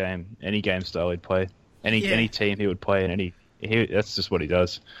play that game, any game style he'd play, any team he would play, and that's just what he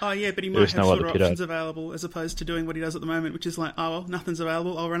does. Oh, yeah, but he might have shorter options available as opposed to doing what he does at the moment, which is like, nothing's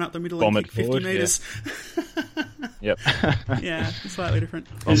available, I'll run up the middle and kick 50 metres. Yeah. Yep. Yeah, slightly different.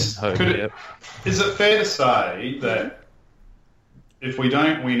 Is it fair to say that if we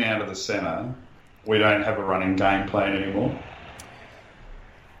don't win out of the centre, we don't have a running game plan anymore?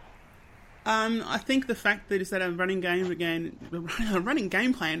 I think the fact that a running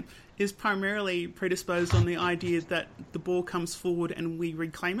game plan is primarily predisposed on the idea that the ball comes forward and we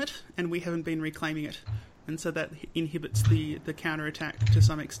reclaim it, and we haven't been reclaiming it, and so that inhibits the counter attack to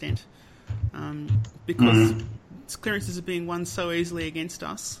some extent, because clearances are being won so easily against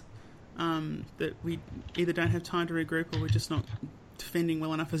us that we either don't have time to regroup or we're just not defending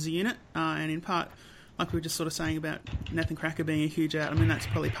well enough as a unit, and in part, like we were just sort of saying about Nathan Cracker being a huge out, I mean that's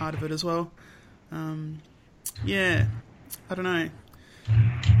probably part of it as well. I don't know.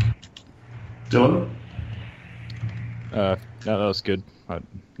 Dylan? No, that was good.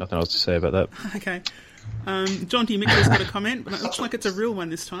 Nothing else to say about that. Okay. Jonty Mitchell's got a comment, but it looks like it's a real one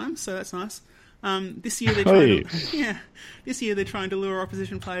this time, so that's nice. This year they're trying to lure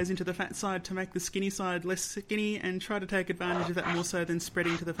opposition players into the fat side to make the skinny side less skinny and try to take advantage of that more so than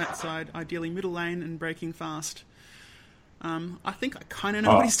spreading to the fat side, ideally middle lane and breaking fast. I think I kind of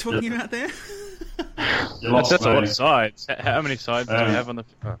know what he's talking about there. That's a lot of sides. How many sides do we have on the...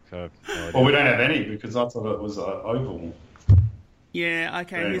 Well, we don't have any because I thought it was oval. Yeah,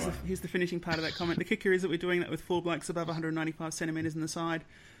 okay, anyway. Here's the finishing part of that comment. The kicker is that we're doing that with 4 blokes above 195 centimetres in the side.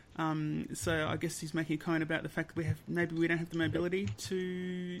 So I guess he's making a comment about the fact that maybe we don't have the mobility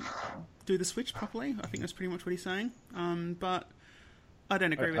to do the switch properly. I think that's pretty much what he's saying. But I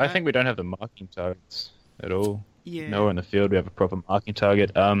don't agree with that. I think we don't have the marking targets at all. Yeah. Nowhere in the field we have a proper marking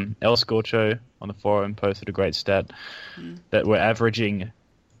target. El Scorcho on the forum posted a great stat that we're averaging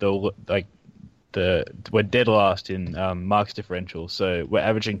we're dead last in marks differential. So we're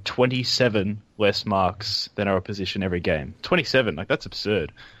averaging 27 less marks than our opposition every game. 27, that's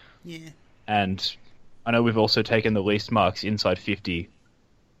absurd. Yeah. And I know we've also taken the least marks inside 50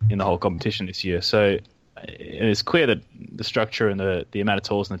 in the whole competition this year. So it's clear that the structure and the amount of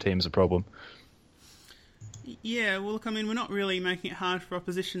tools in the team is a problem. Yeah, well, look, I mean, we're not really making it hard for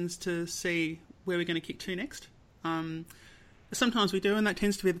oppositions to see where we're going to kick to next. Sometimes we do, and that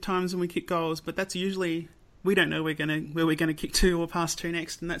tends to be the times when we kick goals, but that's usually... We don't know where we're going to kick to or pass to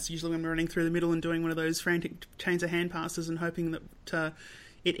next, and that's usually when we're running through the middle and doing one of those frantic chains of hand passes and hoping that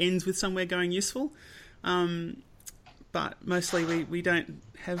it ends with somewhere going useful. But mostly we don't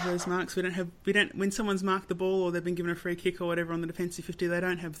have those marks. We don't. When someone's marked the ball or they've been given a free kick or whatever on the defensive 50, they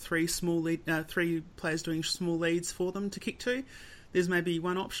don't have three players doing small leads for them to kick to. There's maybe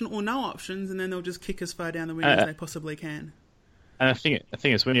one option or no options, and then they'll just kick as far down the wing as they possibly can. And I think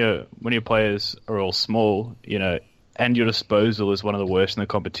it's when your players are all small, and your disposal is one of the worst in the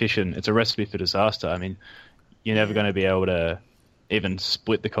competition. It's a recipe for disaster. I mean, you're never going to be able to even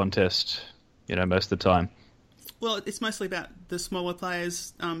split the contest, most of the time. Well, it's mostly about the smaller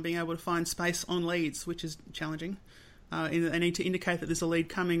players being able to find space on leads, which is challenging. They need to indicate that there's a lead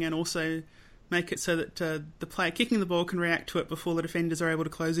coming and also make it so that the player kicking the ball can react to it before the defenders are able to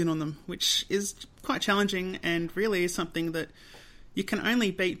close in on them, which is quite challenging and really is something that you can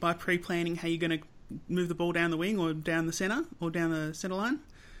only beat by pre-planning how you're going to move the ball down the wing or down the centre or down the centre line.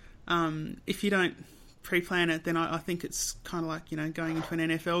 If you don't pre-plan it, then I think it's kind of like, going into an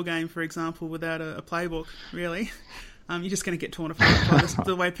NFL game, for example, without a playbook, really. You're just going to get torn apart by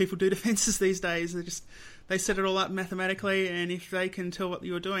the way people do defences these days. They set it all up mathematically, and if they can tell what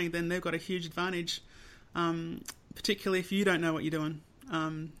you're doing, then they've got a huge advantage, particularly if you don't know what you're doing,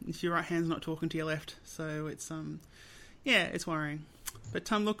 if your right hand's not talking to your left. So it's... Yeah, it's worrying.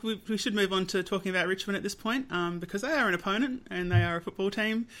 But look, we should move on to talking about Richmond at this point, because they are an opponent and they are a football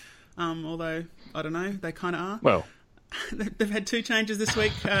team, although, I don't know, they kind of are. Well, they've had two changes this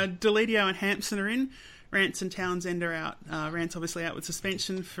week. Deledio and Hampson are in. Rance and Townsend are out. Rance obviously out with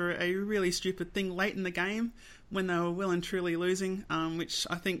suspension for a really stupid thing late in the game when they were well and truly losing, which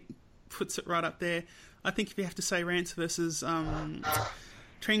I think puts it right up there. I think if you have to say Rance versus...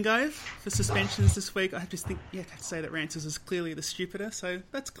 Trengove for suspensions this week, I have to say that Rance is clearly the stupider, so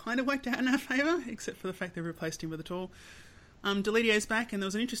that's kind of worked out in our favour, except for the fact they've replaced him with a tall. Deledio's back, and there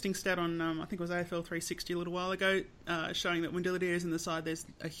was an interesting stat on, I think it was AFL 360 a little while ago, showing that when Deledio's in the side, there's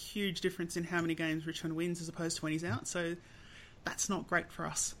a huge difference in how many games Richmond wins as opposed to when he's out, so that's not great for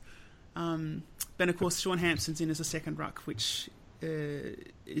us. Then, of course, Sean Hampson's in as a second ruck, which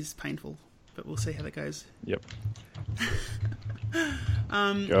is painful, but we'll see how that goes. Yep.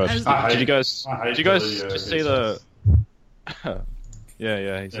 Did you guys just see the?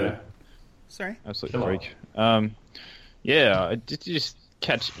 He's Sorry, absolute freak. Did you just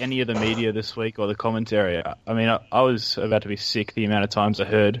catch any of the media this week or the commentary? I mean, I was about to be sick the amount of times I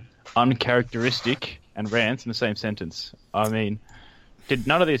heard uncharacteristic and Rance in the same sentence. I mean, did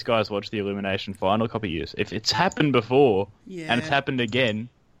none of these guys watch the Elimination Final a couple of years? If it's happened before and it's happened again.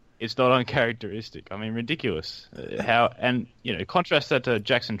 It's not uncharacteristic. I mean, ridiculous. Contrast that to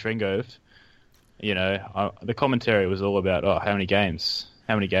Jackson Trengove. The commentary was all about, how many games?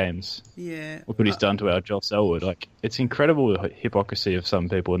 Yeah. Look what he's done to our Joel Selwood. Like, it's incredible the hypocrisy of some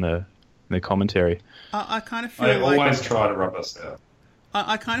people in the commentary. I kind of feel they always try to rub us out.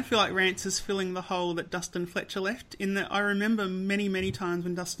 I kind of feel like Rance is filling the hole that Dustin Fletcher left. In that, I remember many, many times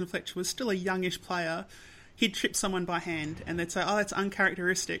when Dustin Fletcher was still a youngish player, he'd trip someone by hand, and they'd say, that's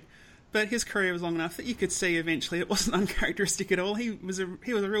uncharacteristic. But his career was long enough that you could see eventually it wasn't uncharacteristic at all. He was a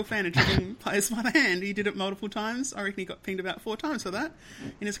real fan of tripping players by the hand. He did it multiple times. I reckon he got pinged about 4 times for that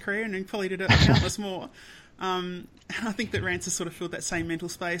in his career, and he probably did it countless more. And I think that Rance has sort of filled that same mental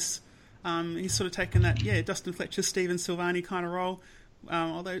space. He's sort of taken that, Dustin Fletcher, Stephen Silvani kind of role.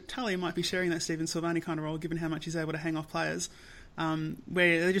 Although Talia might be sharing that Stephen Silvani kind of role, given how much he's able to hang off players.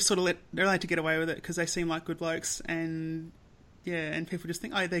 Where they just sort of they're allowed to get away with it because they seem like good blokes, and people just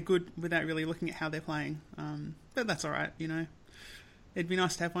think, they're good without really looking at how they're playing. But that's all right, It'd be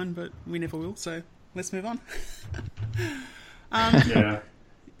nice to have one, but we never will, so let's move on.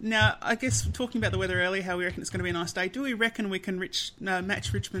 Now, I guess talking about the weather earlier, how we reckon it's going to be a nice day, do we reckon we can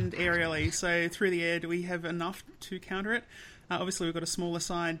match Richmond aerially? So through the air, do we have enough to counter it? Obviously, we've got a smaller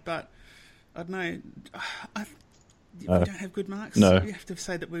side, but I don't know. We don't have good marks. No. We have to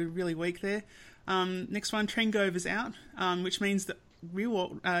say that we're really weak there. Next one, Trengove is out, which means that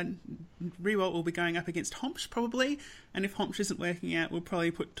Riewoldt will be going up against Hompsch probably, and if Hompsch isn't working out, we'll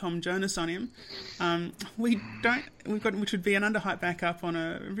probably put Tom Jonas on him. Which would be an under-height backup on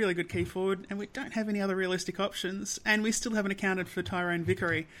a really good key forward, and we don't have any other realistic options, and we still haven't accounted for Tyrone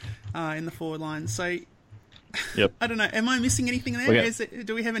Vickery in the forward line. So Yep. I don't know. Am I missing anything there?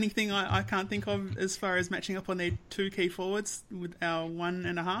 Do we have anything I can't think of as far as matching up on their 2 key forwards with our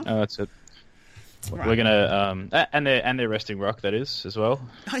 1.5? That's it. Right. We're gonna and they're resting Rock, that is, as well.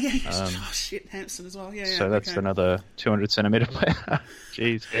 Oh yeah, shit, Hampson as well. Yeah. So that's another 200 centimeter player.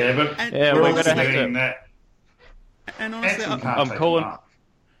 Jeez. Yeah, but we're gonna have to. That. And honestly, I'm calling.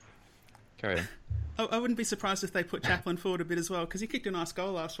 Carry on. I wouldn't be surprised if they put Chaplin forward a bit as well, because he kicked a nice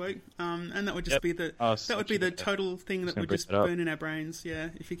goal last week, and that would just be the total thing that would just burn in our brains. Yeah,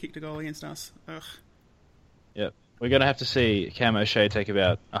 if he kicked a goal against us. Ugh. Yep. We're going to have to see Cam O'Shea take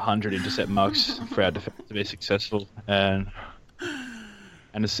about 100 intercept marks for our defence to be successful, and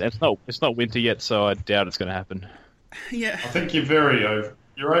it's not winter yet, so I doubt it's going to happen. Yeah, I think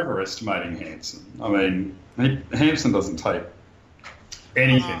you're overestimating Hansen. I mean, Hansen doesn't take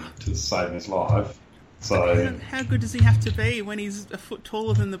anything to save his life. So how good does he have to be when he's a foot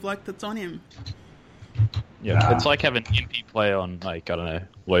taller than the bloke that's on him? Yeah, It's like having Impey play on, like, I don't know,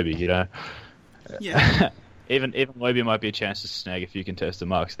 Loby, you know. Yeah. Even Loby might be a chance to snag a few contested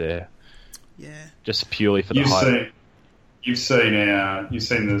marks there. Yeah. Just purely for the height. You've seen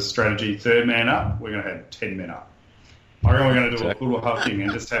the strategy, third man up. We're going to have 10 men up. I reckon we're going to do a little huffing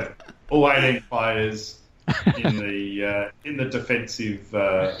and just have all 18 players in the defensive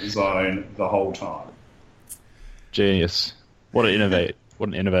zone the whole time. Genius! What an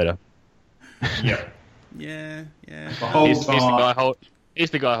innovator! Yeah. Yeah. The whole time.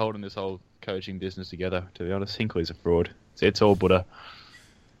 He's the guy holding this whole coaching business together. To be honest, Hinkley's a fraud. It's all Buddha.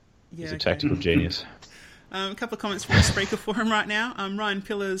 He's a tactical genius. A couple of comments from the Spreaker forum right now. Ryan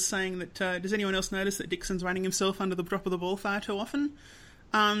Pillar's saying that does anyone else notice that Dixon's running himself under the drop of the ball far too often?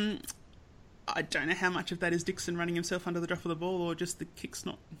 I don't know how much of that is Dixon running himself under the drop of the ball or just the kick's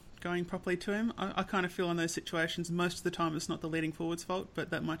not going properly to him. I kind of feel in those situations most of the time it's not the leading forward's fault, but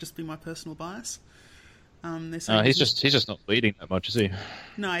that might just be my personal bias. He's just not leading that much, is he?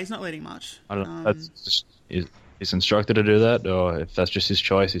 No, he's not leading much. I don't know. That's just, he's instructed to do that, or if that's just his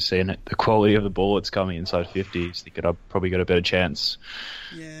choice. He's seeing the quality of the ball that's coming inside 50. He's thinking I've probably got a better chance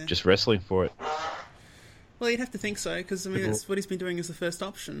just wrestling for it. Well, you'd have to think so, because I mean, that's what he's been doing as the first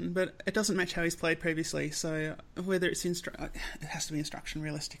option, but it doesn't match how he's played previously. So whether it's it has to be instruction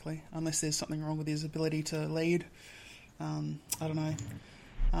realistically, unless there's something wrong with his ability to lead. I don't know.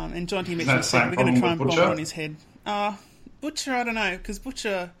 And John T. Mitchell said we're going to try and bomb it on his head. Butcher, I don't know, because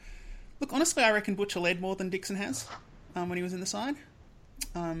Butcher... Look, honestly, I reckon Butcher led more than Dixon has when he was in the side.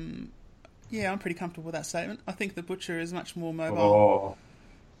 Yeah, I'm pretty comfortable with that statement. I think the Butcher is much more mobile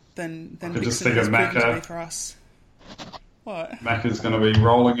than Dixon has proven to be for us. What? Macca's going to be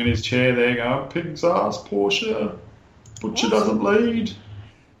rolling in his chair there going, pig's ass, Porsche. Butcher doesn't lead.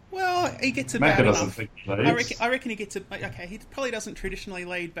 Well, he gets about Macca enough. Doesn't think he leads. I reckon he gets a... Okay, he probably doesn't traditionally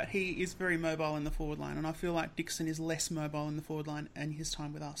lead, but he is very mobile in the forward line, and I feel like Dixon is less mobile in the forward line in his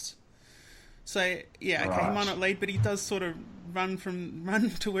time with us. So, yeah, okay, he might not lead, but he does sort of run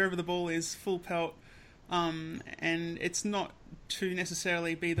to wherever the ball is, full pelt, and it's not to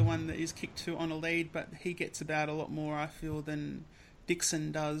necessarily be the one that is kicked to on a lead, but he gets about a lot more, I feel, than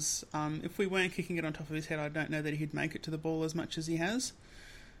Dixon does. If we weren't kicking it on top of his head, I don't know that he'd make it to the ball as much as he has,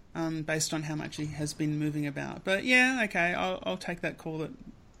 based on how much he has been moving about. But yeah, okay, I'll take that call that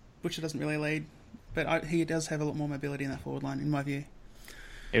Butcher doesn't really lead, but he does have a lot more mobility in that forward line, in my view.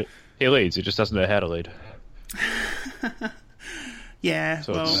 He leads, he just doesn't know how to lead. Yeah,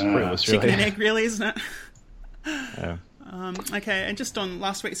 so well, it's chicken and egg, really, isn't it? Yeah. Okay, and just on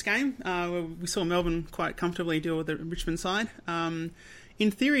last week's game, we saw Melbourne quite comfortably deal with the Richmond side.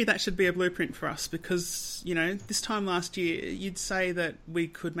 In theory, that should be a blueprint for us because, you know, this time last year, you'd say that we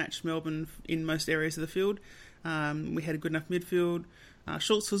could match Melbourne in most areas of the field. We had a good enough midfield.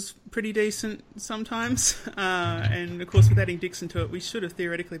 Schultz was pretty decent sometimes. And, of course, with adding Dixon to it, we should have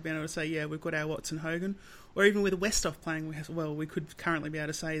theoretically been able to say, yeah, we've got our Watts and Hogan. Or even with Westhoff playing well, we could currently be able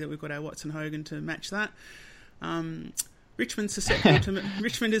to say that we've got our Watts and Hogan to match that. Richmond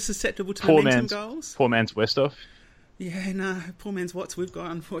is susceptible to momentum goals. Poor man's Westhoff. Yeah, no, poor man's Watts we've got,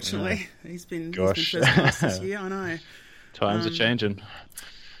 unfortunately. Yeah. He's been first class this year, I know. Times are changing.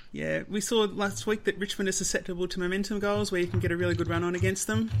 Yeah, we saw last week that Richmond is susceptible to momentum goals where you can get a really good run on against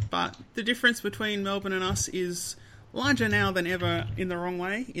them. But the difference between Melbourne and us is larger now than ever in the wrong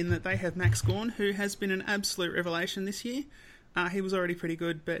way, in that they have Max Gawn, who has been an absolute revelation this year. He was already pretty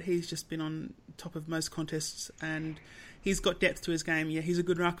good, but he's just been on top of most contests and he's got depth to his game. Yeah, he's a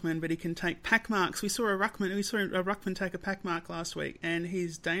good ruckman, but he can take pack marks. We saw a ruckman take a pack mark last week, and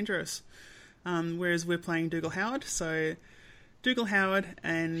he's dangerous. Whereas we're playing Dougal-Howard, so Dougal Howard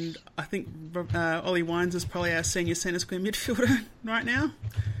and I think Ollie Wines is probably our senior centre square midfielder right now.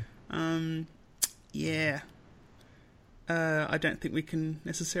 I don't think we can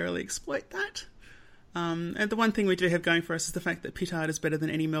necessarily exploit that. And the one thing we do have going for us is the fact that Pittard is better than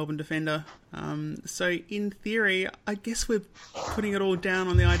any Melbourne defender. So in theory, I guess we're putting it all down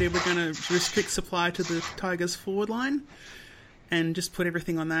on the idea we're going to restrict supply to the Tigers forward line and just put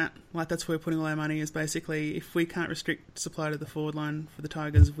everything on that. Like, that's where we're putting all our money, is basically if we can't restrict supply to the forward line for the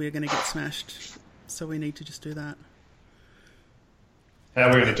Tigers, we're going to get smashed. So we need to just do that. How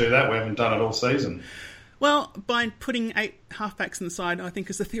are we going to do that? We haven't done it all season. Well, by putting 8 halfbacks in the side, I think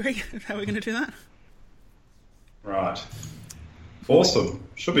is the theory of how we're going to do that. Right. Awesome.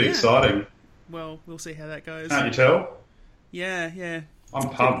 Should be exciting. Well, we'll see how that goes. Can't you tell? Yeah. I'm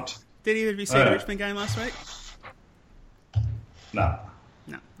pumped. Did either of you see the Richmond game last week? No.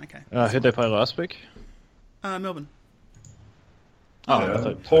 No, okay. Who'd they play last week? Melbourne. Oh,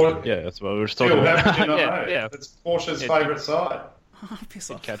 yeah, that's what we were just talking about. How could you not know? Yeah. It's Porsche's favourite side. Oh,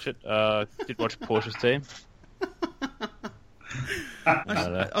 piss off. Catch it. Did watch Porsche's team.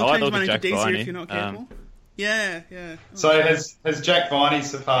 I'll change mine into Deezer if you're not careful. Yeah. Oh, so has Jack Viney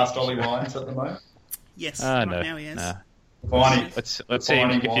surpassed Ollie Wines at the moment? Yes, no, now he is. Nah. Viney. Let's see him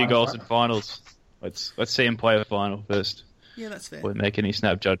kick a few goals in finals. Let's see him play a final first. Yeah, that's fair. Before we make any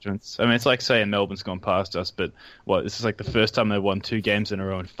snap judgments. I mean, it's like saying Melbourne's gone past us, but this is like the first time they've won 2 games in a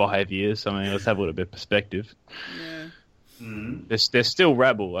row in 5 years. I mean, let's have a little bit of perspective. Yeah. They're still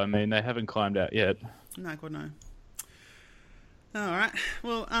rabble. I mean, they haven't climbed out yet. No, God, no. All right.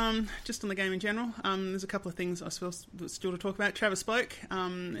 Well, just on the game in general, there's a couple of things I suppose still to talk about. Travis spoke.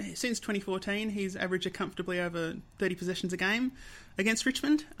 Since 2014, he's averaged comfortably over 30 possessions a game against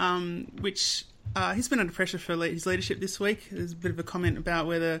Richmond, which he's been under pressure for his leadership this week. There's a bit of a comment about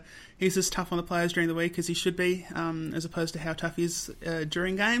whether he's as tough on the players during the week as he should be, as opposed to how tough he is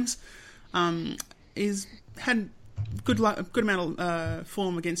during games. He's had good amount of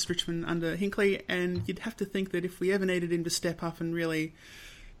form against Richmond under Hinkley, and you'd have to think that if we ever needed him to step up and really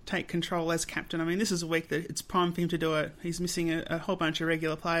take control as captain, I mean, this is a week that it's prime for him to do it. He's missing a whole bunch of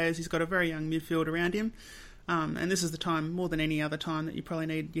regular players. He's got a very young midfield around him, and this is the time, more than any other time, that you probably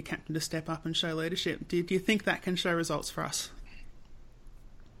need your captain to step up and show leadership. Do you think that can show results for us?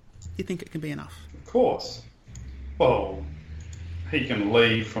 Do you think it can be enough? Of course. Well, he can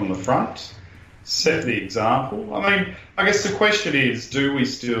lead from the front, set the example. I mean, I guess the question is, do we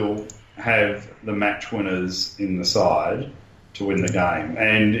still have the match winners in the side to win the game?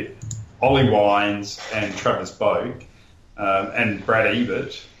 And Ollie Wines and Travis Boak and Brad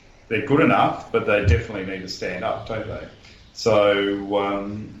Ebert, they're good enough, but they definitely need to stand up, don't they? So,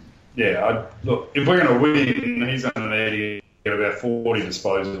 look, if we're going to win, he's going to need to get about 40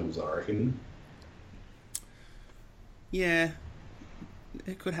 disposals, I reckon. Yeah,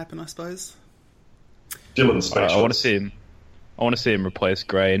 it could happen, I suppose. Dylan's specialist. I want to see him replace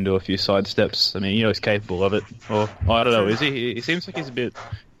Gray and do a few side steps. I mean, he's capable of it. Or I don't know. Is he? He seems like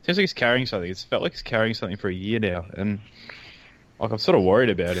he's carrying something. It's felt like he's carrying something for a year now, and I'm sort of worried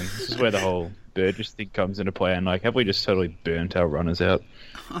about him. This is where the whole Burgess thing comes into play. And have we just totally burnt our runners out?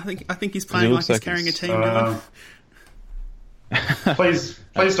 I think he's playing like he's carrying a team. Please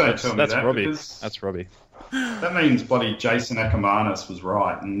don't tell me that. Robbie. That's Robbie. That means bloody Jason Ackermanis was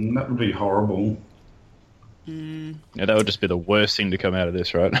right, and that would be horrible. Yeah, that would just be the worst thing to come out of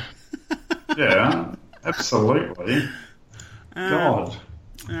this, right? Yeah, absolutely. God.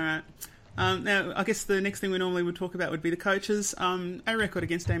 All right. Now, I guess the next thing we normally would talk about would be the coaches. Our record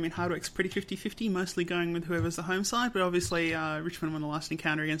against Damien Hardwick's pretty 50-50, mostly going with whoever's the home side, but obviously Richmond won the last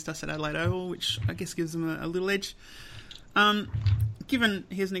encounter against us at Adelaide Oval, which I guess gives them a little edge. Given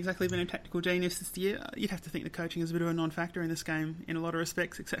he hasn't exactly been a tactical genius this year, you'd have to think the coaching is a bit of a non-factor in this game in a lot of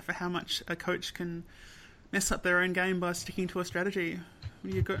respects, except for how much a coach can mess up their own game by sticking to a strategy. Do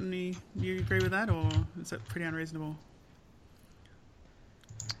you agree with that, or is that pretty unreasonable?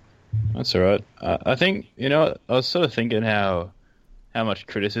 That's all right. I think, I was sort of thinking how much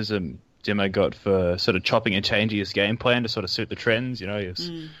criticism Dimmo got for sort of chopping and changing his game plan to sort of suit the trends. He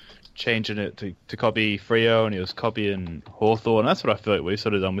was changing it to copy Freo, and he was copying Hawthorn. That's what I feel like we've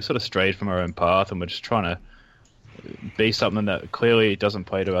sort of done. We sort of strayed from our own path, and we're just trying to be something that clearly doesn't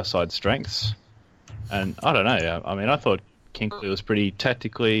play to our side's strengths. And I don't know. I mean, I thought Kinkley was pretty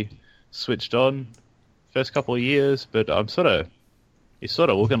tactically switched on first couple of years, but he's sort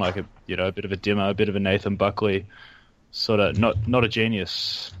of looking like a bit of a Dimmo, a bit of a Nathan Buckley, sort of not a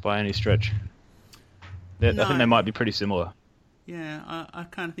genius by any stretch. I think they might be pretty similar. Yeah, I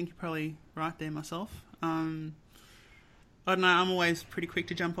kind of think you're probably right there myself. I don't know, I'm always pretty quick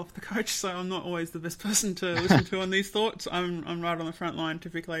to jump off the coach, so I'm not always the best person to listen to on these thoughts. I'm right on the front line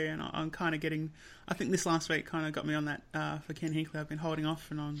typically, and I'm kind of getting... I think this last week kind of got me on that for Ken Hinkley. I've been holding off,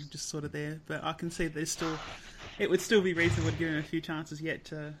 and I'm just sort of there. But I can see there's still it would still be reasonable to give him a few chances yet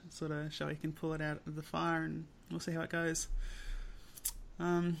to sort of show he can pull it out of the fire, and we'll see how it goes.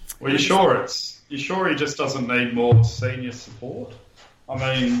 Well, you sure he just doesn't need more senior support? I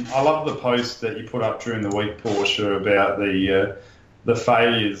mean, I love the post that you put up during the week, Portia, about the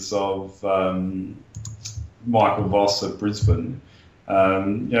failures of Michael Voss at Brisbane.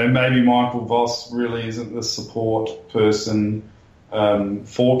 Maybe Michael Voss really isn't the support person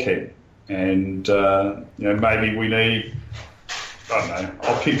for Ken. And, maybe we need, I don't know,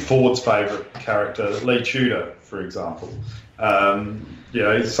 I'll pick Ford's favourite character, Lee Tudor, for example.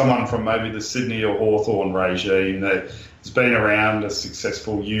 Someone from maybe the Sydney or Hawthorn regime that has been around a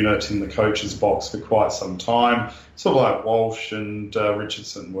successful unit in the coach's box for quite some time, sort of like Walsh and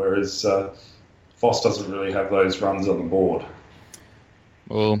Richardson, whereas Voss doesn't really have those runs on the board.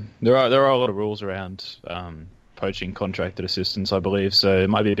 Well, there are a lot of rules around poaching contracted assistants, I believe, so it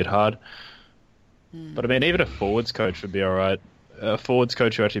might be a bit hard. But I mean, even a forwards coach would be all right. A forwards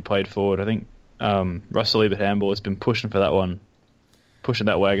coach who actually played forward, I think Russell Ebert-Handball has been pushing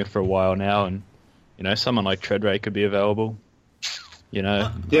that wagon for a while now, and someone like Treadray could be available.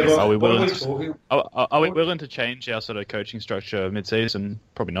 Are we willing to change our sort of coaching structure mid-season?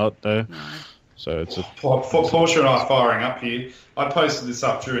 Probably not, though. No. So it's Portia and I firing up here. I posted this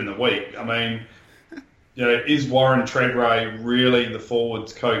up during the week. I mean, is Warren Treadray really the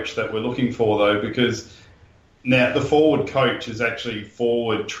forwards coach that we're looking for, though? Because now the forward coach is actually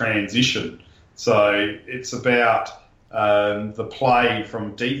forward transition. So it's about the play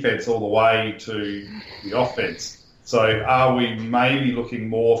from defence all the way to the offence. So are we maybe looking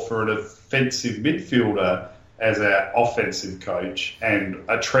more for an offensive midfielder as our offensive coach and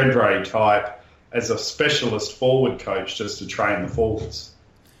a Treadray type as a specialist forward coach just to train the forwards?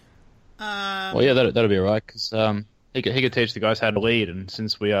 Well, yeah, that'd be all right, because he could teach the guys how to lead, and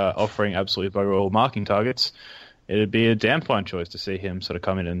since we are offering absolutely bugger all marking targets, it'd be a damn fine choice to see him sort of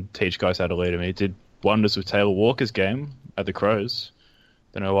come in and teach guys how to lead. I mean, he did wonders with Taylor Walker's game at the Crows.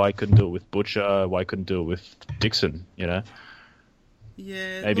 Don't know why he couldn't do it with Butcher, why he couldn't do it with Dixon, Yeah.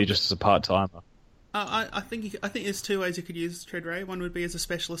 Maybe just as a part-timer. I think there's two ways you could use Treadray. One would be as a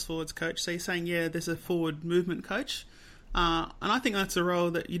specialist forwards coach. So you're saying, there's a forward movement coach. And I think that's a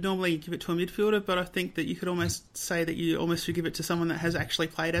role that you'd normally give it to a midfielder, but I think that you could almost say that you almost should give it to someone that has actually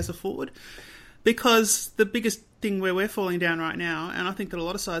played as a forward. Because the biggest thing where we're falling down right now, and I think that a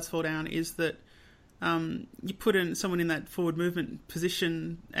lot of sides fall down, is that you put in someone in that forward movement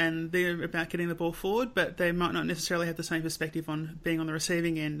position and they're about getting the ball forward, but they might not necessarily have the same perspective on being on the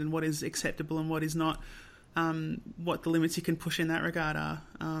receiving end and what is acceptable and what is not, what the limits you can push in that regard are.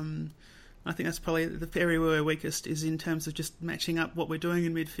 I think that's probably the area where we're weakest, is in terms of just matching up what we're doing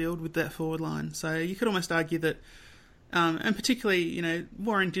in midfield with that forward line. So you could almost argue that, and particularly,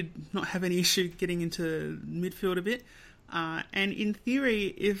 Warren did not have any issue getting into midfield a bit. And in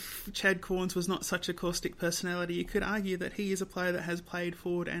theory, if Chad Corns was not such a caustic personality, you could argue that he is a player that has played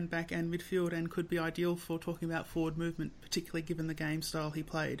forward and back and midfield and could be ideal for talking about forward movement, particularly given the game style he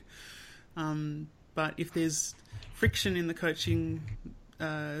played. But if there's friction in the coaching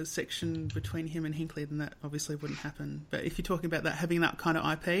section between him and Hinkley, then that obviously wouldn't happen. But if you're talking about that having that kind of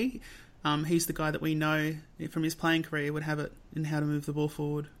IP, he's the guy that we know from his playing career would have it in how to move the ball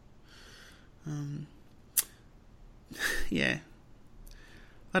forward. Yeah,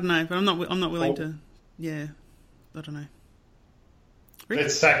 I don't know, but I'm not willing to. Yeah, I don't know. Rick?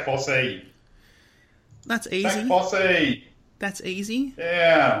 Let's sack Fossey. That's easy. Sack Fossey. That's easy.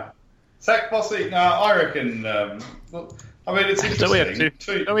 Yeah, sack Fossey. No, I reckon. I mean, it's interesting.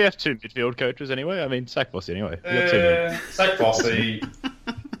 Don't we have two midfield coaches anyway? I mean, sack Fossey anyway. Sack Fossey.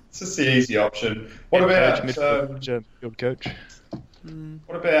 It's just the easy option. What about midfield coach?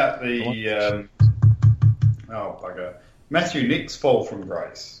 What about the? Bugger. Matthew Nicks' fall from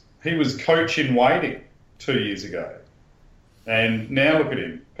grace. He was coach in waiting 2 years ago. And now look at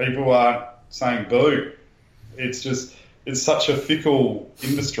him. People aren't saying boo. It's such a fickle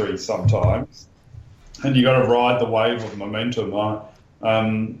industry sometimes. And you got to ride the wave of momentum.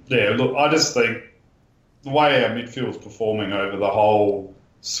 I just think the way our midfield's performing over the whole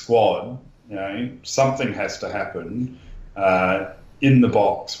squad, something has to happen in the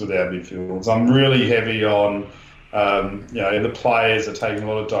box with our midfields. I'm really heavy on, the players are taking a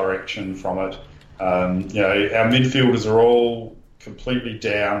lot of direction from it. Our midfielders are all completely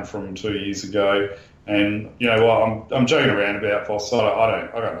down from 2 years ago. And, I'm joking around about Voss.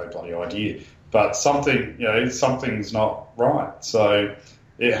 I got no bloody idea. But something's not right. So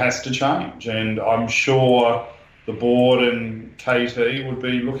it has to change. And I'm sure the board and KT would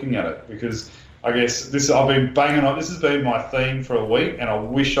be looking at it, because I guess I've been banging on. This has been my theme for a week, and I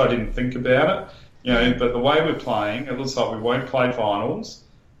wish I didn't think about it. But the way we're playing, it looks like we won't play finals,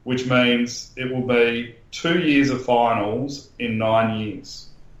 which means it will be 2 years of finals in 9 years.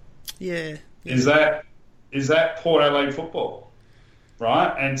 Yeah. Is that Port Adelaide football,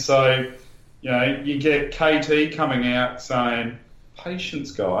 right? And so, you get KT coming out saying,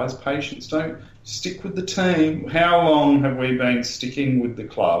 patience, guys, patience, don't stick with the team. How long have we been sticking with the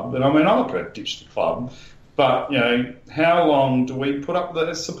club? And I mean, I'm not going to ditch the club, but, how long do we put up with it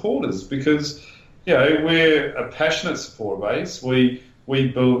as supporters? Because, we're a passionate supporter base. We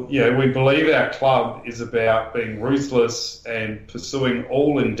believe our club is about being ruthless and pursuing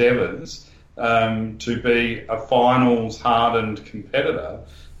all endeavours to be a finals-hardened competitor.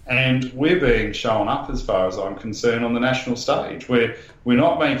 And we're being shown up, as far as I'm concerned, on the national stage. We're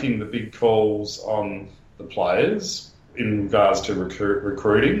not making the big calls on the players in regards to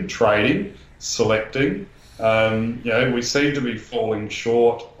recruiting, trading, selecting. We seem to be falling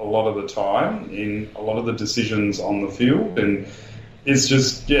short a lot of the time in a lot of the decisions on the field. And it's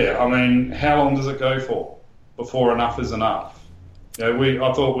just, how long does it go for before enough is enough?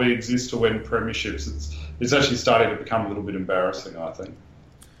 I thought we exist to win premierships. It's actually starting to become a little bit embarrassing, I think.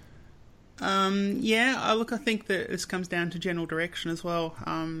 I think that this comes down to general direction as well.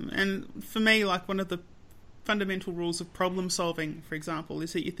 And for me, like, one of the fundamental rules of problem solving, for example,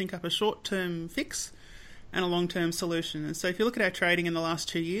 is that you think up a short-term fix and a long-term solution. And so if you look at our trading in the last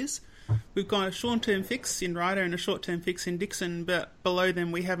 2 years, we've got a short-term fix in Ryder and a short-term fix in Dixon, but below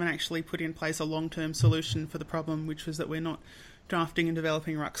them we haven't actually put in place a long-term solution for the problem, which was that we're not drafting and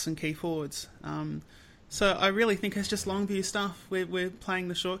developing rucks and key forwards. So I really think it's just long view stuff. We're playing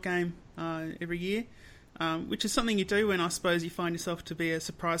the short game every year, which is something you do when I suppose you find yourself to be a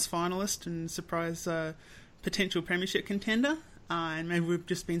surprise finalist and surprise potential premiership contender, and maybe we've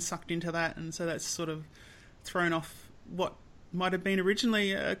just been sucked into that, and so that's sort of thrown off what might have been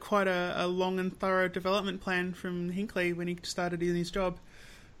originally quite a long and thorough development plan from Hinkley when he started in his job.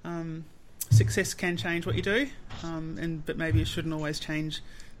 Success can change what you do, but maybe it shouldn't always change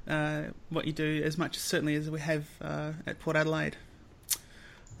what you do as much, certainly, as we have at Port Adelaide.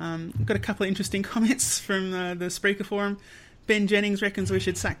 I've got a couple of interesting comments from the Spreaker forum. Ben Jennings reckons we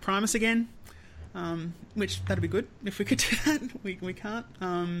should sack Primus again, which that'd be good if we could do that. We can't.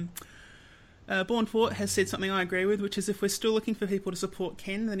 Born Fort has said something I agree with, which is if we're still looking for people to support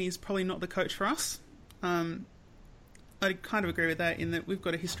Ken, then he's probably not the coach for us. I kind of agree with that, in that we've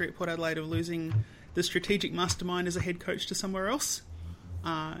got a history at Port Adelaide of losing the strategic mastermind as a head coach to somewhere else.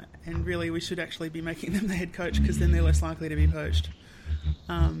 And really we should actually be making them the head coach, because then they're less likely to be poached.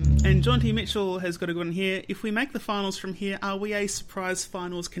 And John T. Mitchell has got a good one here. If we make the finals from here, are we a surprise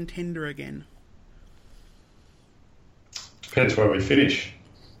finals contender again? Depends where we finish.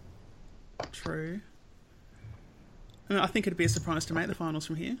 True. I think it'd be a surprise to make the finals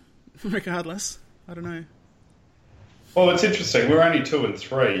from here, regardless. I don't know. Well, it's interesting. We're only 2 and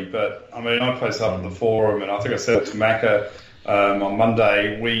 3, but I posted up on the forum, and I think I said it to Macca on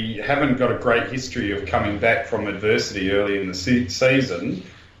Monday. We haven't got a great history of coming back from adversity early in the season,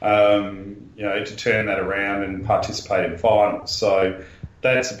 to turn that around and participate in finals. So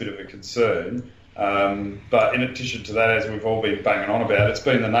that's a bit of a concern. But in addition to that, as we've all been banging on about, it's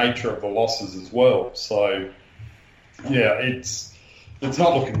been the nature of the losses as well. So, it's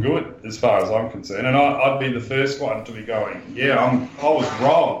not looking good as far as I'm concerned. And I'd be the first one to be going, I was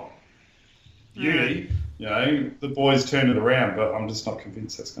wrong. The boys turned it around, but I'm just not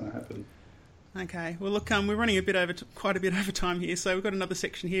convinced that's going to happen. Okay, well look, we're running quite a bit over time here, so we've got another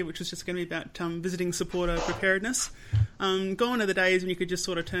section here which is just going to be about visiting supporter preparedness. Gone are the days when you could just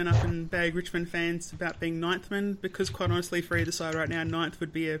sort of turn up and bag Richmond fans about being ninth men, because quite honestly for either side right now, ninth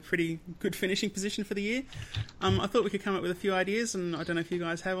would be a pretty good finishing position for the year. I thought we could come up with a few ideas, and I don't know if you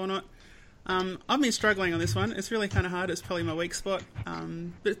guys have or not. I've been struggling on this one. It's really kind of hard. It's probably my weak spot.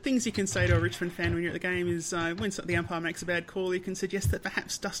 But things you can say to a Richmond fan when you're at the game is when the umpire makes a bad call, you can suggest that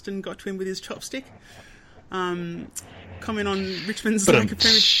perhaps Dustin got to him with his chopstick. Comment on Richmond's lack of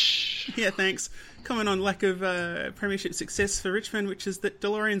premiership. Yeah, thanks. Comment on lack of premiership success for Richmond, which is that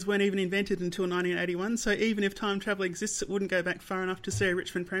DeLoreans weren't even invented until 1981. So even if time travel exists, it wouldn't go back far enough to see a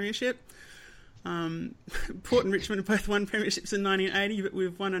Richmond premiership. Port and Richmond have both won premierships in 1980, but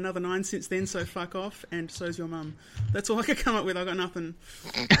we've won another 9 since then, so fuck off, and so's your mum. That's all I could come up with. I got nothing.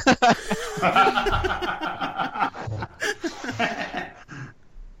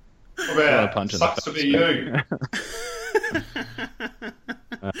 What about sucks to be you?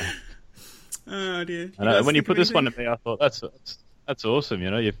 Oh dear. I know, when you put this one to me, I thought that's awesome.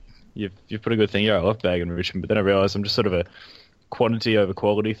 You've put a good thing here. I love bagging Richmond, but then I realised I'm just sort of a quantity over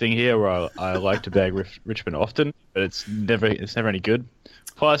quality thing here, where I like to bag Richmond often, but it's never any good.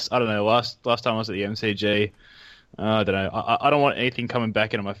 Plus, I don't know. Last time I was at the MCG, I don't know. I don't want anything coming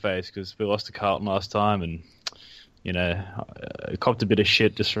back into my face because we lost to Carlton last time, and I copped a bit of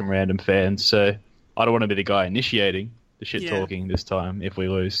shit just from random fans. So I don't want to be the guy initiating the shit talking this time if we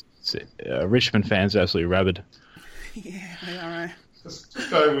lose. Richmond fans are absolutely rabid. Yeah, they are. Right. Just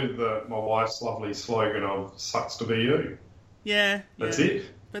go with my wife's lovely slogan of "sucks to be you." Yeah, that's it.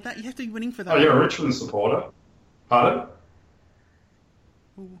 But that you have to be winning for that. Oh, you're a Richmond supporter. Pardon?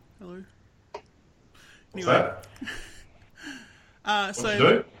 Oh, hello. What's anyway. that? So. You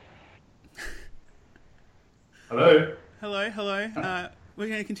do? Hello. Hello. We're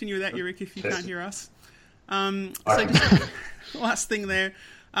going to continue with that, Yurik, if you can't hear us. So just last thing there.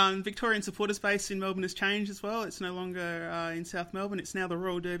 Victorian supporters base in Melbourne has changed as well. It's no longer in South Melbourne. It's now the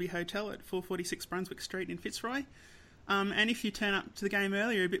Royal Derby Hotel at 446 Brunswick Street in Fitzroy. And if you turn up to the game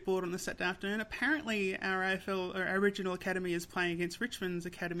early, you're a bit bored on the Saturday afternoon. Apparently, our AFL or our regional academy is playing against Richmond's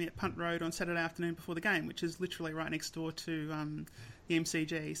academy at Punt Road on Saturday afternoon before the game, which is literally right next door to the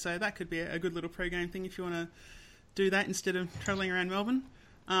MCG. So that could be a good little pre-game thing if you want to do that instead of travelling around Melbourne.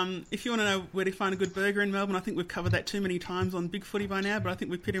 If you want to know where to find a good burger in Melbourne, I think we've covered that too many times on Big Footy by now, but I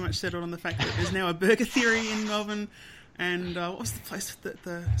think we've pretty much settled on the fact that there's now a burger theory in Melbourne. And what was the place,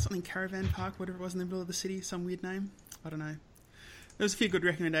 the something Caravan Park, whatever it was in the middle of the city, some weird name? I don't know. There's a few good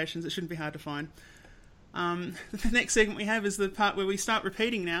recommendations. It shouldn't be hard to find. The next segment we have is the part where we start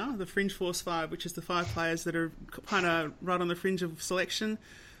repeating now, the Fringe Force 5, which is the 5 players that are kind of right on the fringe of selection.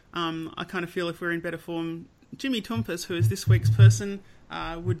 I kind of feel if we're in better form, Jimmy Toumpas, who is this week's person,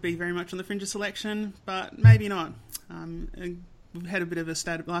 would be very much on the fringe of selection, but maybe not. We had a bit of a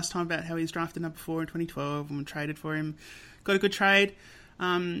stat last time about how he was drafted number 4 in 2012 and traded for him. Got a good trade.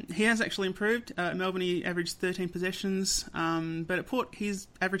 He has actually improved. At Melbourne, he averaged 13 possessions, but at Port, he's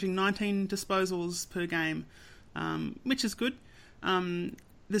averaging 19 disposals per game, which is good.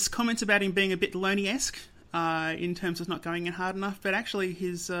 There's comments about him being a bit Loney-esque in terms of not going in hard enough, but actually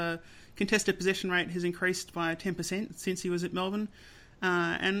his contested possession rate has increased by 10% since he was at Melbourne.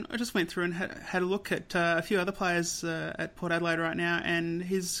 And I just went through and had a look at a few other players at Port Adelaide right now, and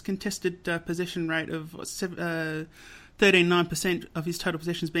his contested possession rate of 13.9% of his total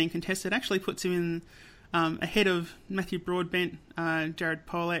possessions being contested actually puts him in ahead of Matthew Broadbent, Jared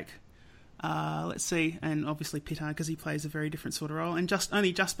Polec, let's see, and obviously Pittard because he plays a very different sort of role, and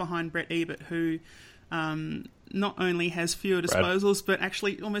only just behind Brett Ebert, who not only has fewer disposals, but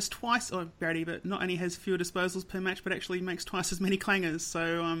actually almost twice, or Brad Ebert not only has fewer disposals per match, but actually makes twice as many clangers.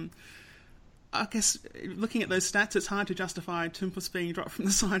 So I guess looking at those stats, it's hard to justify Toumpas being dropped from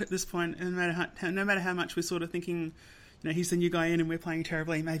the side at this point, and no matter how much we're sort of thinking, he's the new guy in and we're playing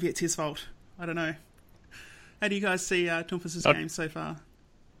terribly, maybe it's his fault. I don't know. How do you guys see Toumpas' game so far?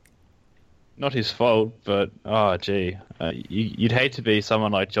 Not his fault, but you'd hate to be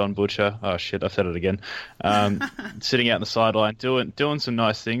someone like John Butcher. Oh shit, I've said it again. Sitting out on the sideline, doing some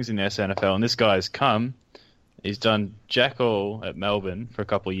nice things in the SNFL, and this guy's come. He's done jack all at Melbourne for a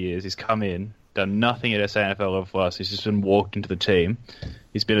couple of years. He's come in, done nothing at SNFL level for us. He's just been walked into the team.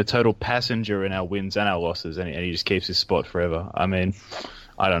 He's been a total passenger in our wins and our losses, and he just keeps his spot forever. I mean,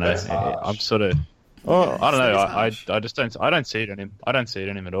 I don't know. I'm sort of. Oh, I don't know. I just don't. I don't see it in him. I don't see it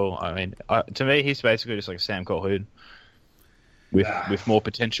in him at all. I mean, to me, he's basically just like Sam Colquhoun with more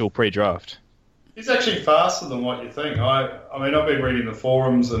potential pre-draft. He's actually faster than what you think. I mean, I've been reading the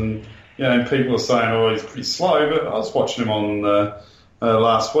forums, and people are saying, he's pretty slow. But I was watching him on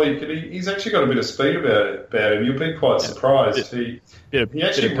last week, and he's actually got a bit of speed about him. You'll be quite surprised. He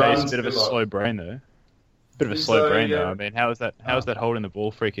actually runs a bit of a slow brain though. Bit of a slow brain though. I mean, how is that holding the ball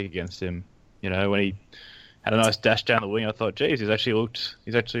free kick against him? When he had a nice dash down the wing, I thought, geez, he's actually looked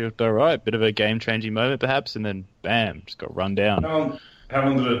all right. Bit of a game-changing moment, perhaps, and then bam, just got run down. How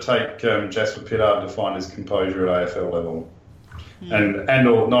long did it take Jasper Pittard to find his composure at AFL level? And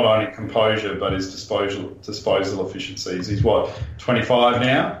not only composure, but his disposal efficiencies. He's 25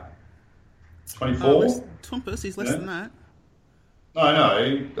 now? 24? Toumpas, he's less than that.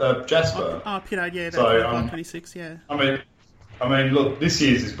 No, Jasper. Pittard, yeah, about 26, yeah. I mean, look, this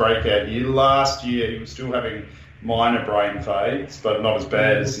year's his breakout year. Last year, he was still having minor brain fades, but not as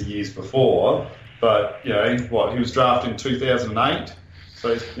bad as the years before. But, he was drafted in 2008,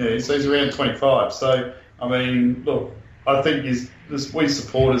 so he's around 25. So, I mean, look, I think we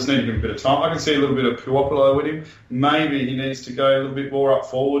supporters need to give him a bit of time. I can see a little bit of Puopolo with him. Maybe he needs to go a little bit more up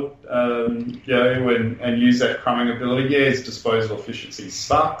forward, and use that crumbing ability. Yeah, his disposal efficiency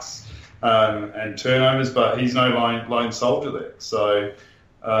sucks. And turnovers, but he's no lone soldier there. So,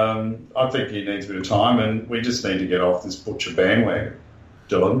 I think he needs a bit of time, and we just need to get off this Butcher bandwagon,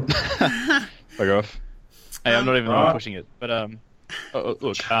 Dylan. Fuck off. Hey, I'm not even the one pushing it. But,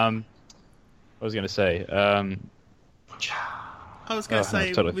 look, I was going to say... I was going to say...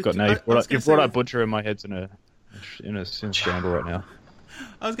 I've totally forgotten. You've brought up Butcher in my head's in a scramble right now.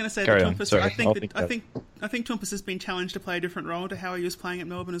 I was going to say Carry that on. Tompkins. Sorry, I think Tompkins has been challenged to play a different role to how he was playing at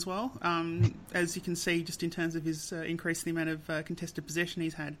Melbourne as well. As you can see, just in terms of his increase in the amount of contested possession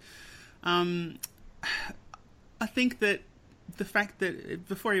he's had. I think that the fact that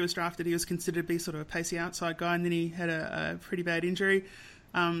before he was drafted, he was considered to be sort of a pacey outside guy, and then he had a pretty bad injury.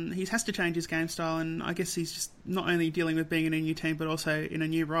 He has to change his game style, and I guess he's just not only dealing with being in a new team, but also in a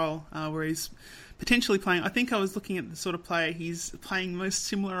new role where he's potentially playing. I think I was looking at the sort of player he's playing most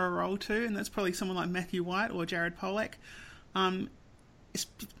similar a role to, and that's probably someone like Matthew White or Jared Polec. It's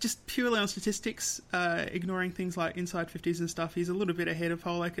just purely on statistics, ignoring things like inside 50s and stuff. He's a little bit ahead of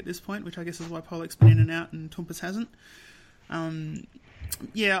Polec at this point, which I guess is why Polec's been in and out and Tompkins hasn't.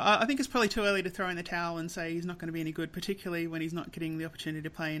 I think it's probably too early to throw in the towel and say he's not going to be any good, particularly when he's not getting the opportunity to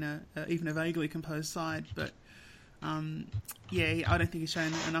play in even a vaguely composed side. But I don't think he's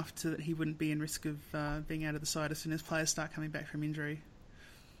shown enough that he wouldn't be in risk of being out of the side as soon as players start coming back from injury.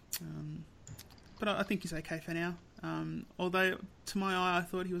 But I think he's okay for now. Although, to my eye, I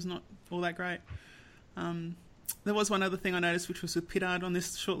thought he was not all that great. There was one other thing I noticed, which was with Pittard on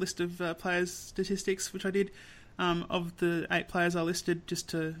this short list of players' statistics, which I did. Of the 8 players I listed, just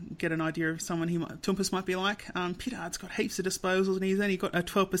to get an idea of someone Tompkins might be like, Pittard's got heaps of disposals, and he's only got a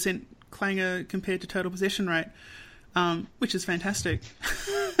 12% clanger compared to total possession rate, which is fantastic.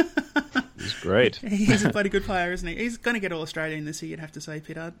 He's great. He's a bloody good player, isn't he? He's going to get All-Australian this year, you'd have to say,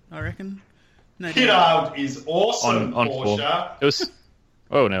 Pittard, I reckon. No Pittard is awesome, on Porsche. It was...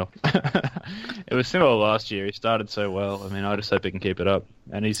 Oh, no. It was similar last year. He started so well. I mean, I just hope he can keep it up.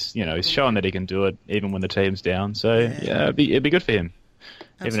 And he's shown that he can do it even when the team's down. So, it'd be good for him.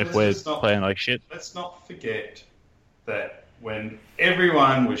 Absolutely. Even if we're playing like shit. Let's not forget that when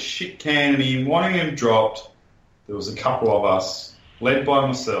everyone was shit-canning him, wanting him dropped, there was a couple of us, led by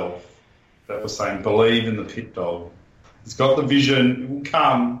myself, that were saying, believe in the pit dog. He's got the vision, it will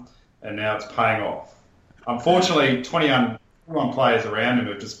come, and now it's paying off. Unfortunately, 21 players around him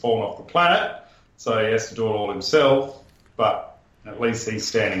have just fallen off the planet, so he has to do it all himself, but at least he's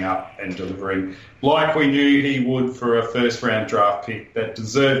standing up and delivering like we knew he would for a first round draft pick that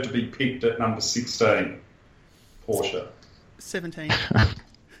deserved to be picked at number 16. Porsche. 17.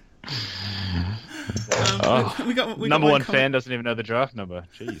 we got number one fan doesn't even know the draft number.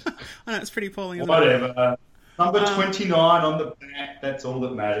 Jeez. I know, it's pretty appalling, isn't Whatever. Number 29 on the back, that's all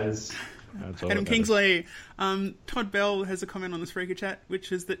that matters. Adam Kingsley. Todd Bell has a comment on the Spreaker chat,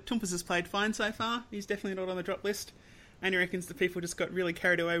 which is that Tompkins has played fine so far. He's definitely not on the drop list. And he reckons the people just got really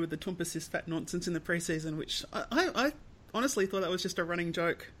carried away with the Tompkins is fat nonsense in the preseason, which I honestly thought that was just a running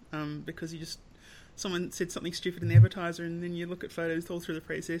joke, because someone said something stupid in the advertiser, and then you look at photos all through the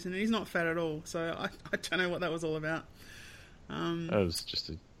preseason, and he's not fat at all. So I don't know what that was all about. That was just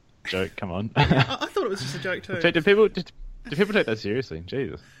a joke. Come on. I thought it was just a joke too. Do people take that seriously?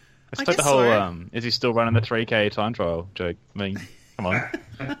 Jesus. It's like the whole, is he still running the 3K time trial joke? I mean, come on.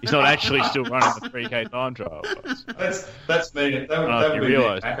 He's not actually still running the 3K time trial. That's me. That would be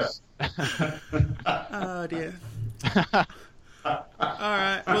realise. Oh, dear. All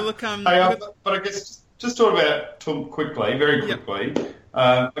right. Well, look... but I guess, just talk about Tom quickly, very quickly. Yep.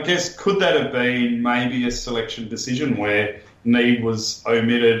 I guess, could that have been maybe a selection decision where Need was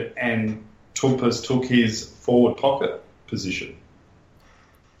omitted and Tompkins took his forward pocket position?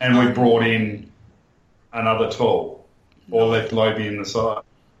 And we brought in another tall, or left Lobie in the side.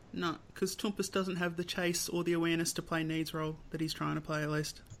 No, because Tompkins doesn't have the chase or the awareness to play Need's role that he's trying to play, at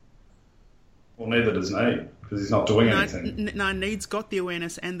least. Well, neither does Need, because he's not doing anything. No, Need's got the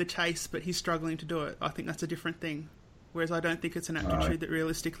awareness and the chase, but he's struggling to do it. I think that's a different thing. Whereas I don't think it's an aptitude that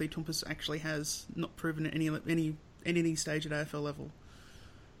realistically Tompkins actually has not proven at any stage at AFL level,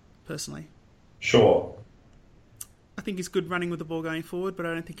 personally. Sure. I think he's good running with the ball going forward, but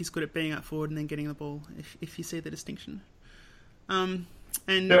I don't think he's good at being out forward and then getting the ball, if you see the distinction. All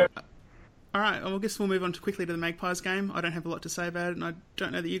right, I guess we'll move on quickly to the Magpies game. I don't have a lot to say about it, and I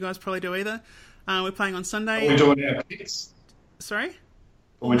don't know that you guys probably do either. We're playing on Sunday. Are we doing our picks? Sorry?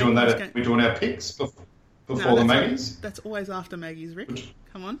 Are we doing that? We're doing our picks before the Maggies? That's always after Maggies, Rick.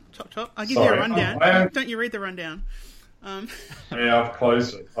 Come on, chop. I'll give you a rundown. Don't you read the rundown? Yeah, I've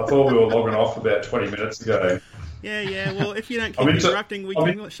closed it. I thought we were logging off about 20 minutes ago. Yeah. Well, if you don't keep interrupting, we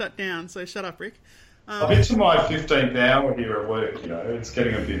can shut down. So shut up, Rick. I'm into my 15th hour here at work. It's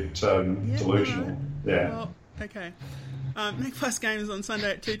getting a bit delusional. Yeah. Well, okay. Magpies game is on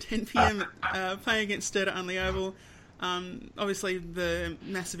Sunday at 2:10 p.m. Playing against Sturt at Unley Oval. Obviously, the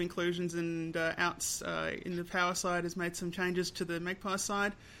massive inclusions and outs in the power side has made some changes to the Magpies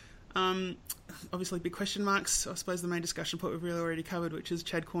side. Obviously, big question marks. I suppose the main discussion point we've really already covered, which is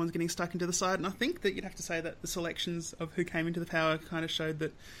Chad Corns getting stuck into the side. And I think that you'd have to say that the selections of who came into the power kind of showed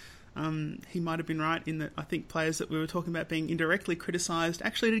that he might have been right in that I think players that we were talking about being indirectly criticised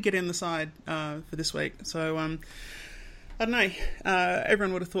actually did get in the side for this week. So, I don't know.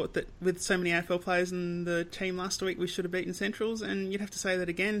 Everyone would have thought that with so many AFL players in the team last week, we should have beaten Centrals, and you'd have to say that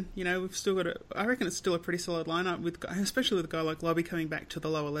again. You know, we've still got I reckon it's still a pretty solid lineup, especially with a guy like Lobby coming back to the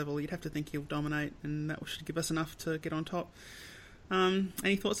lower level. You'd have to think he'll dominate, and that should give us enough to get on top.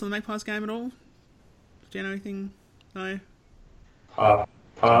 Any thoughts on the Magpies game at all? Do you know anything? No?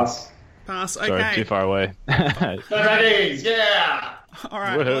 Pass. Pass, okay. Sorry, too far away. Ladies, yeah! All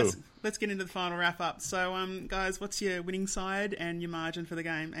right, well, let's get into the final wrap-up. So, guys, what's your winning side and your margin for the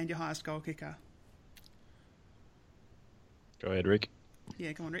game and your highest goal kicker? Go ahead, Rick.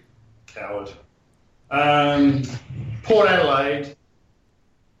 Yeah, come on, Rick. Coward. Port Adelaide,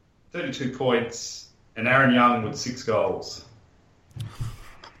 32 points, and Aaron Young with 6 goals.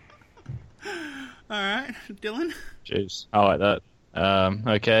 All right, Dylan? Jeez, I like that.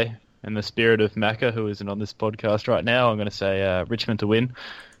 Okay, in the spirit of Macca, who isn't on this podcast right now, I'm going to say Richmond to win.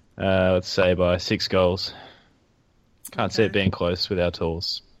 Let's say by 6 goals. Can't see it being close with our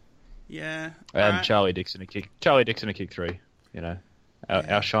tools. Yeah. And right. Charlie Dixon a kick 3. You know,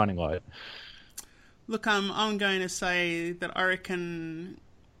 our shining light. Look, I'm going to say that I reckon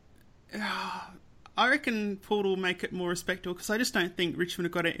Port will make it more respectable because I just don't think Richmond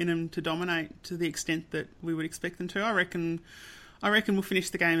have got it in them to dominate to the extent that we would expect them to. I reckon we'll finish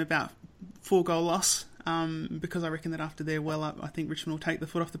the game about 4-goal loss. Because I reckon that after they're well up, I think Richmond will take the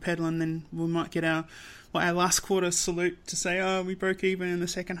foot off the pedal, and then we might get our last quarter salute to say, oh, we broke even in the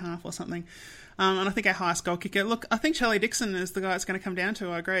second half or something. And I think our highest goal kicker, look, I think Charlie Dixon is the guy it's going to come down to,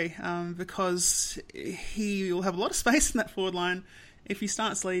 I agree, because he will have a lot of space in that forward line. If he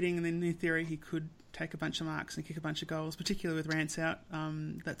starts leading, and then in theory he could take a bunch of marks and kick a bunch of goals, particularly with Rance out.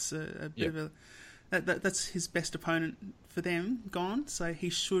 That's a bit of a... That's his best opponent for them gone, so he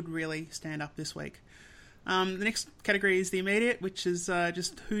should really stand up this week. The next category is the immediate, which is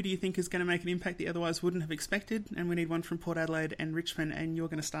just who do you think is going to make an impact that you otherwise wouldn't have expected, and we need one from Port Adelaide and Richmond, and you're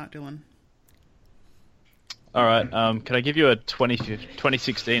going to start, Dylan. All right, can I give you a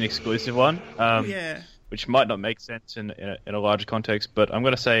 2016 exclusive one? Yeah. Which might not make sense in a larger context, but I'm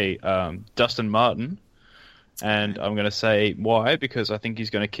going to say Dustin Martin, and I'm going to say why, because I think he's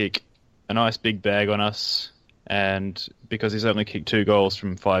going to kick a nice big bag on us, and because he's only kicked 2 goals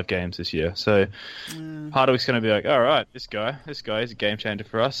from 5 games this year. So Hardwick's going to be like, all right, this guy is a game changer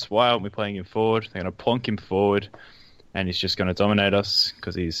for us. Why aren't we playing him forward? They're going to plonk him forward, and he's just going to dominate us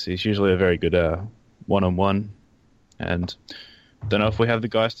because he's usually a very good one-on-one, and don't know if we have the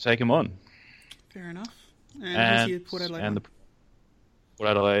guys to take him on. Fair enough. And who's your Port Adelaide? And the Port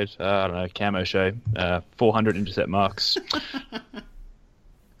Adelaide, I don't know, Cam O'Shea, 400 intercept marks.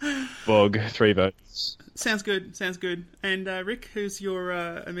 Bog, 3 votes. Sounds good. And Rick, who's your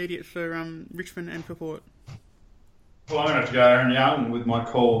immediate for Richmond and for Port? Well, I'm going to have to go Aaron Young with my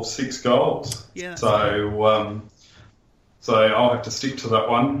call of 6 goals. Yeah. So I'll have to stick to that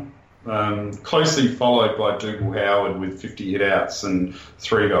one. Closely followed by Dougal Howard with 50 hit-outs and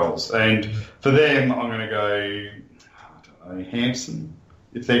 3 goals. And for them, I'm going to go, I don't know, Hampson.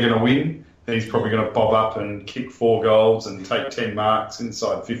 If they're going to win, then he's probably going to bob up and kick 4 goals and take 10 marks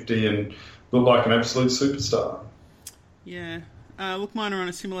inside 50 and look like an absolute superstar. Yeah. Look, mine are on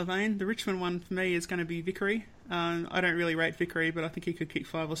a similar vein. The Richmond one for me is going to be Vickery. I don't really rate Vickery, but I think he could kick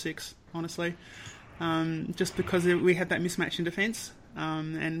 5 or 6, honestly. Just because we had that mismatch in defence.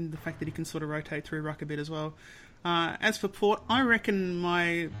 And the fact that he can sort of rotate through ruck a bit as well. As for Port, I reckon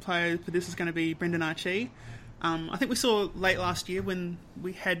my player for this is going to be Brendan Archie. I think we saw late last year when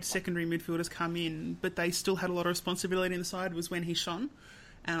we had secondary midfielders come in, but they still had a lot of responsibility in the side, was when he shone.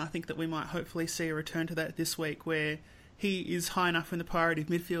 And I think that we might hopefully see a return to that this week, where he is high enough in the priority of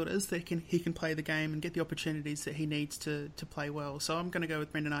midfielders that he can play the game and get the opportunities that he needs to play well. So I'm going to go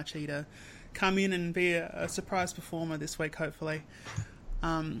with Brendan Archie to come in and be a surprise performer this week, hopefully.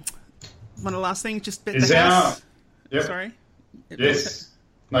 One of the last things, just bet the house. Yep. Sorry? Yes.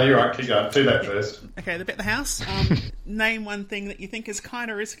 No, you're right. Keep going. Do that first. Okay, the bet the house. Name one thing that you think is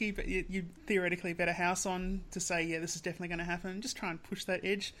kind of risky, but you theoretically bet a house on to say, yeah, this is definitely going to happen. Just try and push that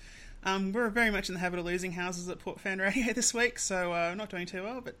edge. We're very much in the habit of losing houses at Port Fan Radio this week, so not doing too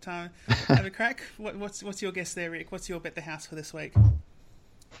well, but have a crack. What's your guess there, Rick? What's your bet the house for this week?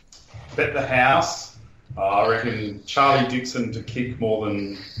 Bet the house. I reckon Charlie Dixon to kick more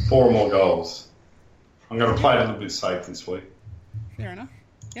than 4 or more goals. I'm going to play it a little bit safe this week. Fair enough.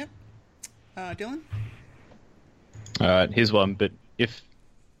 Yep. Dylan? All right, here's one. But if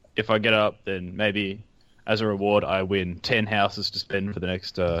I get up, then maybe as a reward I win 10 houses to spend for the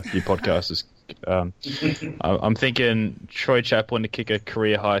next few podcasts. I'm thinking Troy Chaplin to kick a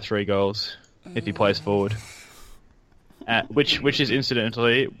career high 3 goals if he plays forward. Which is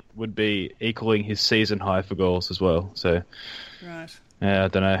incidentally would be equaling his season high for goals as well. So, right. Yeah, I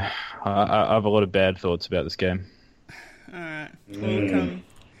don't know. I have a lot of bad thoughts about this game. All right. Well,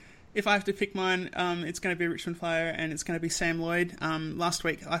 if I have to pick mine, it's going to be a Richmond player, and it's going to be Sam Lloyd. Last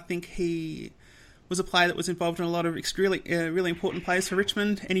week, I think he was a player that was involved in a lot of really important plays for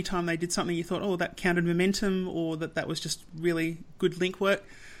Richmond. Anytime they did something, you thought, oh, that counted momentum, or that was just really good link work.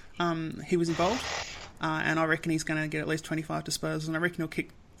 He was involved. And I reckon he's going to get at least 25 disposals, and I reckon he'll kick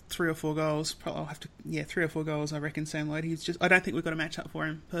 3 or 4 goals. Probably I'll have to, 3 or 4 goals. I reckon Sam Lloyd. I don't think we've got a match up for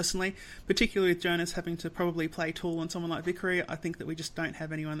him personally, particularly with Jonas having to probably play tall on someone like Vickery. I think that we just don't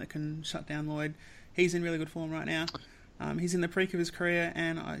have anyone that can shut down Lloyd. He's in really good form right now. He's in the peak of his career,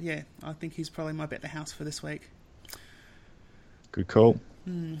 and I think he's probably my bet the house for this week. Good call.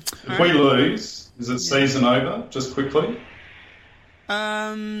 If we lose, is it season over? Just quickly.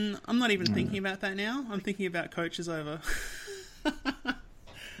 I'm not even thinking about that now. I'm thinking about coaches over.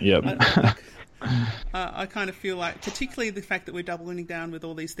 Yep. I kind of feel like, particularly the fact that we're doubling down with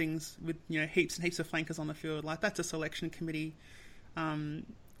all these things, with heaps and heaps of flankers on the field, like that's a selection committee.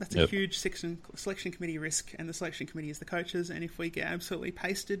 That's a huge selection committee risk, and the selection committee is the coaches. And if we get absolutely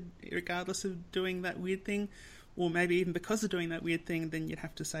pasted, regardless of doing that weird thing, or maybe even because of doing that weird thing, then you'd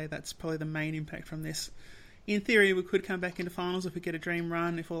have to say that's probably the main impact from this. In theory, we could come back into finals if we get a dream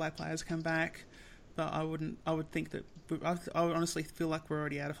run, if all our players come back. But I would think that... I would honestly feel like we're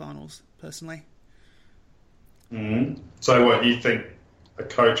already out of finals, personally. Mm-hmm. So what, you think a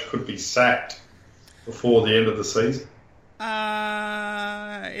coach could be sacked before the end of the season?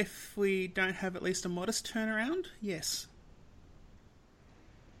 If we don't have at least a modest turnaround, yes.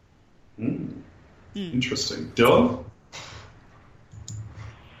 Interesting. Dylan?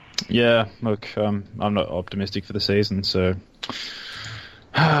 Yeah, look, I'm not optimistic for the season, so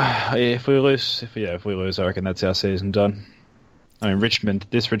if we lose, I reckon that's our season done. I mean,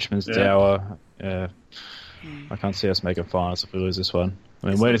 Richmond's dour. I can't see us making finals if we lose this one. I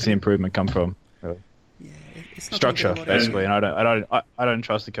mean, where does the improvement come from? It's not structure, basically, and I don't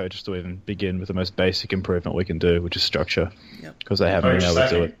trust the coaches to even begin with the most basic improvement we can do, which is structure, because they haven't been able to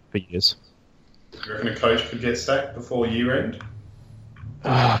do it for years. Do you reckon a coach could get sacked before year end?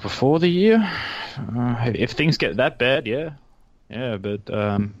 Before the year, if things get that bad, yeah.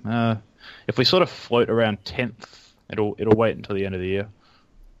 But if we sort of float around 10th, it'll wait until the end of the year.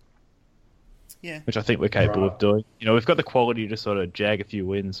 Yeah, which I think we're capable of doing. We've got the quality to sort of jag a few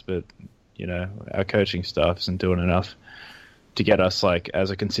wins, but our coaching staff isn't doing enough to get us as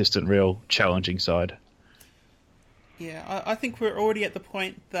a consistent, real challenging side. Yeah, I think we're already at the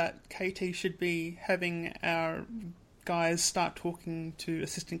point that KT should be having our guys start talking to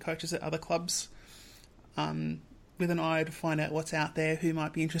assistant coaches at other clubs with an eye to find out what's out there, who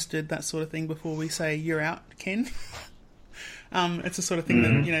might be interested, that sort of thing, before we say, you're out, Ken. It's the sort of thing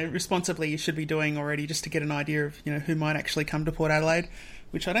that, responsibly you should be doing already, just to get an idea of, who might actually come to Port Adelaide,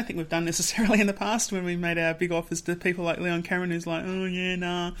 which I don't think we've done necessarily in the past when we made our big offers to people like Leon Cameron, who's like, oh, yeah,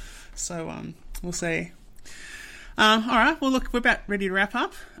 nah. So, we'll see. All right, well, look, we're about ready to wrap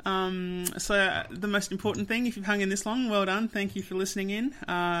up. So the most important thing, if you've hung in this long, well done. Thank you for listening in.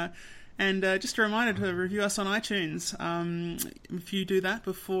 And just a reminder to review us on iTunes. If you do that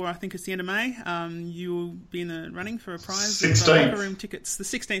before, I think it's the end of May, you'll be in the running for a prize of locker room tickets. The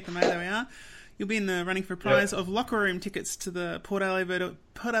 16th of May, there we are. You'll be in the running for a prize of locker room tickets to the Port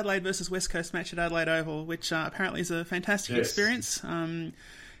Adelaide versus West Coast match at Adelaide Oval, which apparently is a fantastic experience.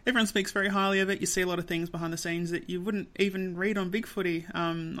 Everyone speaks very highly of it. You see a lot of things behind the scenes that you wouldn't even read on Big Footy.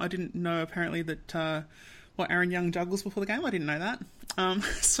 I didn't know, apparently, that Aaron Young juggles before the game. I didn't know that.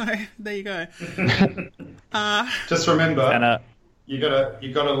 So there you go. Just remember, you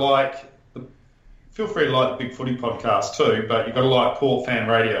gotta like. Feel free to like the Big Footy podcast too, but you got to like Port Fan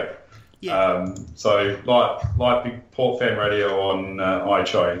Radio. Yeah. So like Big Port Fan Radio on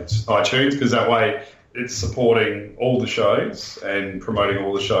iTunes, because that way it's supporting all the shows and promoting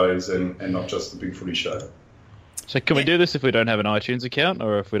all the shows and not just the Big Footy show. So can we do this if we don't have an iTunes account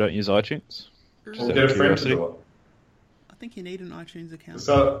or if we don't use iTunes? Well, get a friend to do it. I think you need an iTunes account.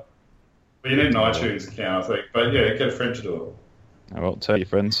 So you need an iTunes account, I think. But yeah, get a friend to do it. Oh, well, tell your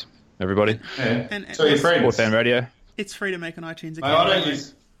friends, everybody. Yeah. Tell your friends. Port Fan Radio. It's free to make an iTunes account. I don't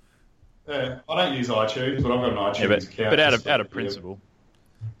use... Yeah, I don't use iTunes, but I've got an iTunes account. But out of principle.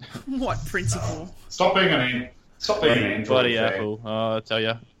 What principle? Stop being an Android bloody fan. Apple, I tell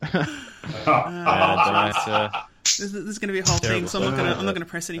you. There's going to be a whole thing, so I'm not going to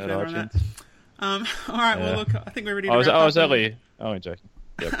press any further on that. All right, well, look, I think we're ready to wrap up. I was only joking.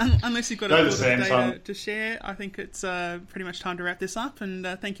 Yep. Unless you've got a little data to share, I think it's pretty much time to wrap this up. And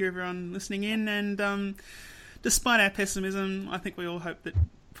thank you, everyone, listening in. And despite our pessimism, I think we all hope that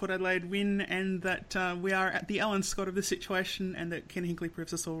Port Adelaide win and that we are at the Alan Scott of the situation and that Ken Hinkley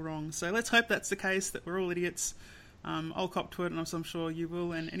proves us all wrong. So let's hope that's the case, that we're all idiots. I'll cop to it, and I'm sure you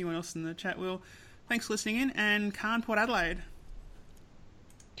will, and anyone else in the chat will. Thanks for listening in, and Carn Port Adelaide.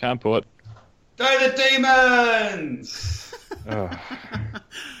 Carn Port. Go the Demons!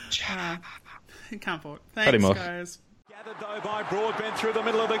 Can't Port. Thanks, guys. Gathered though by Broadbent through the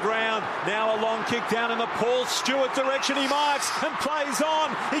middle of the ground. Now a long kick down in the Paul Stewart direction. He marks and plays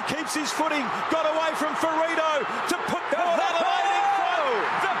on. He keeps his footing. Got away from Ferrito to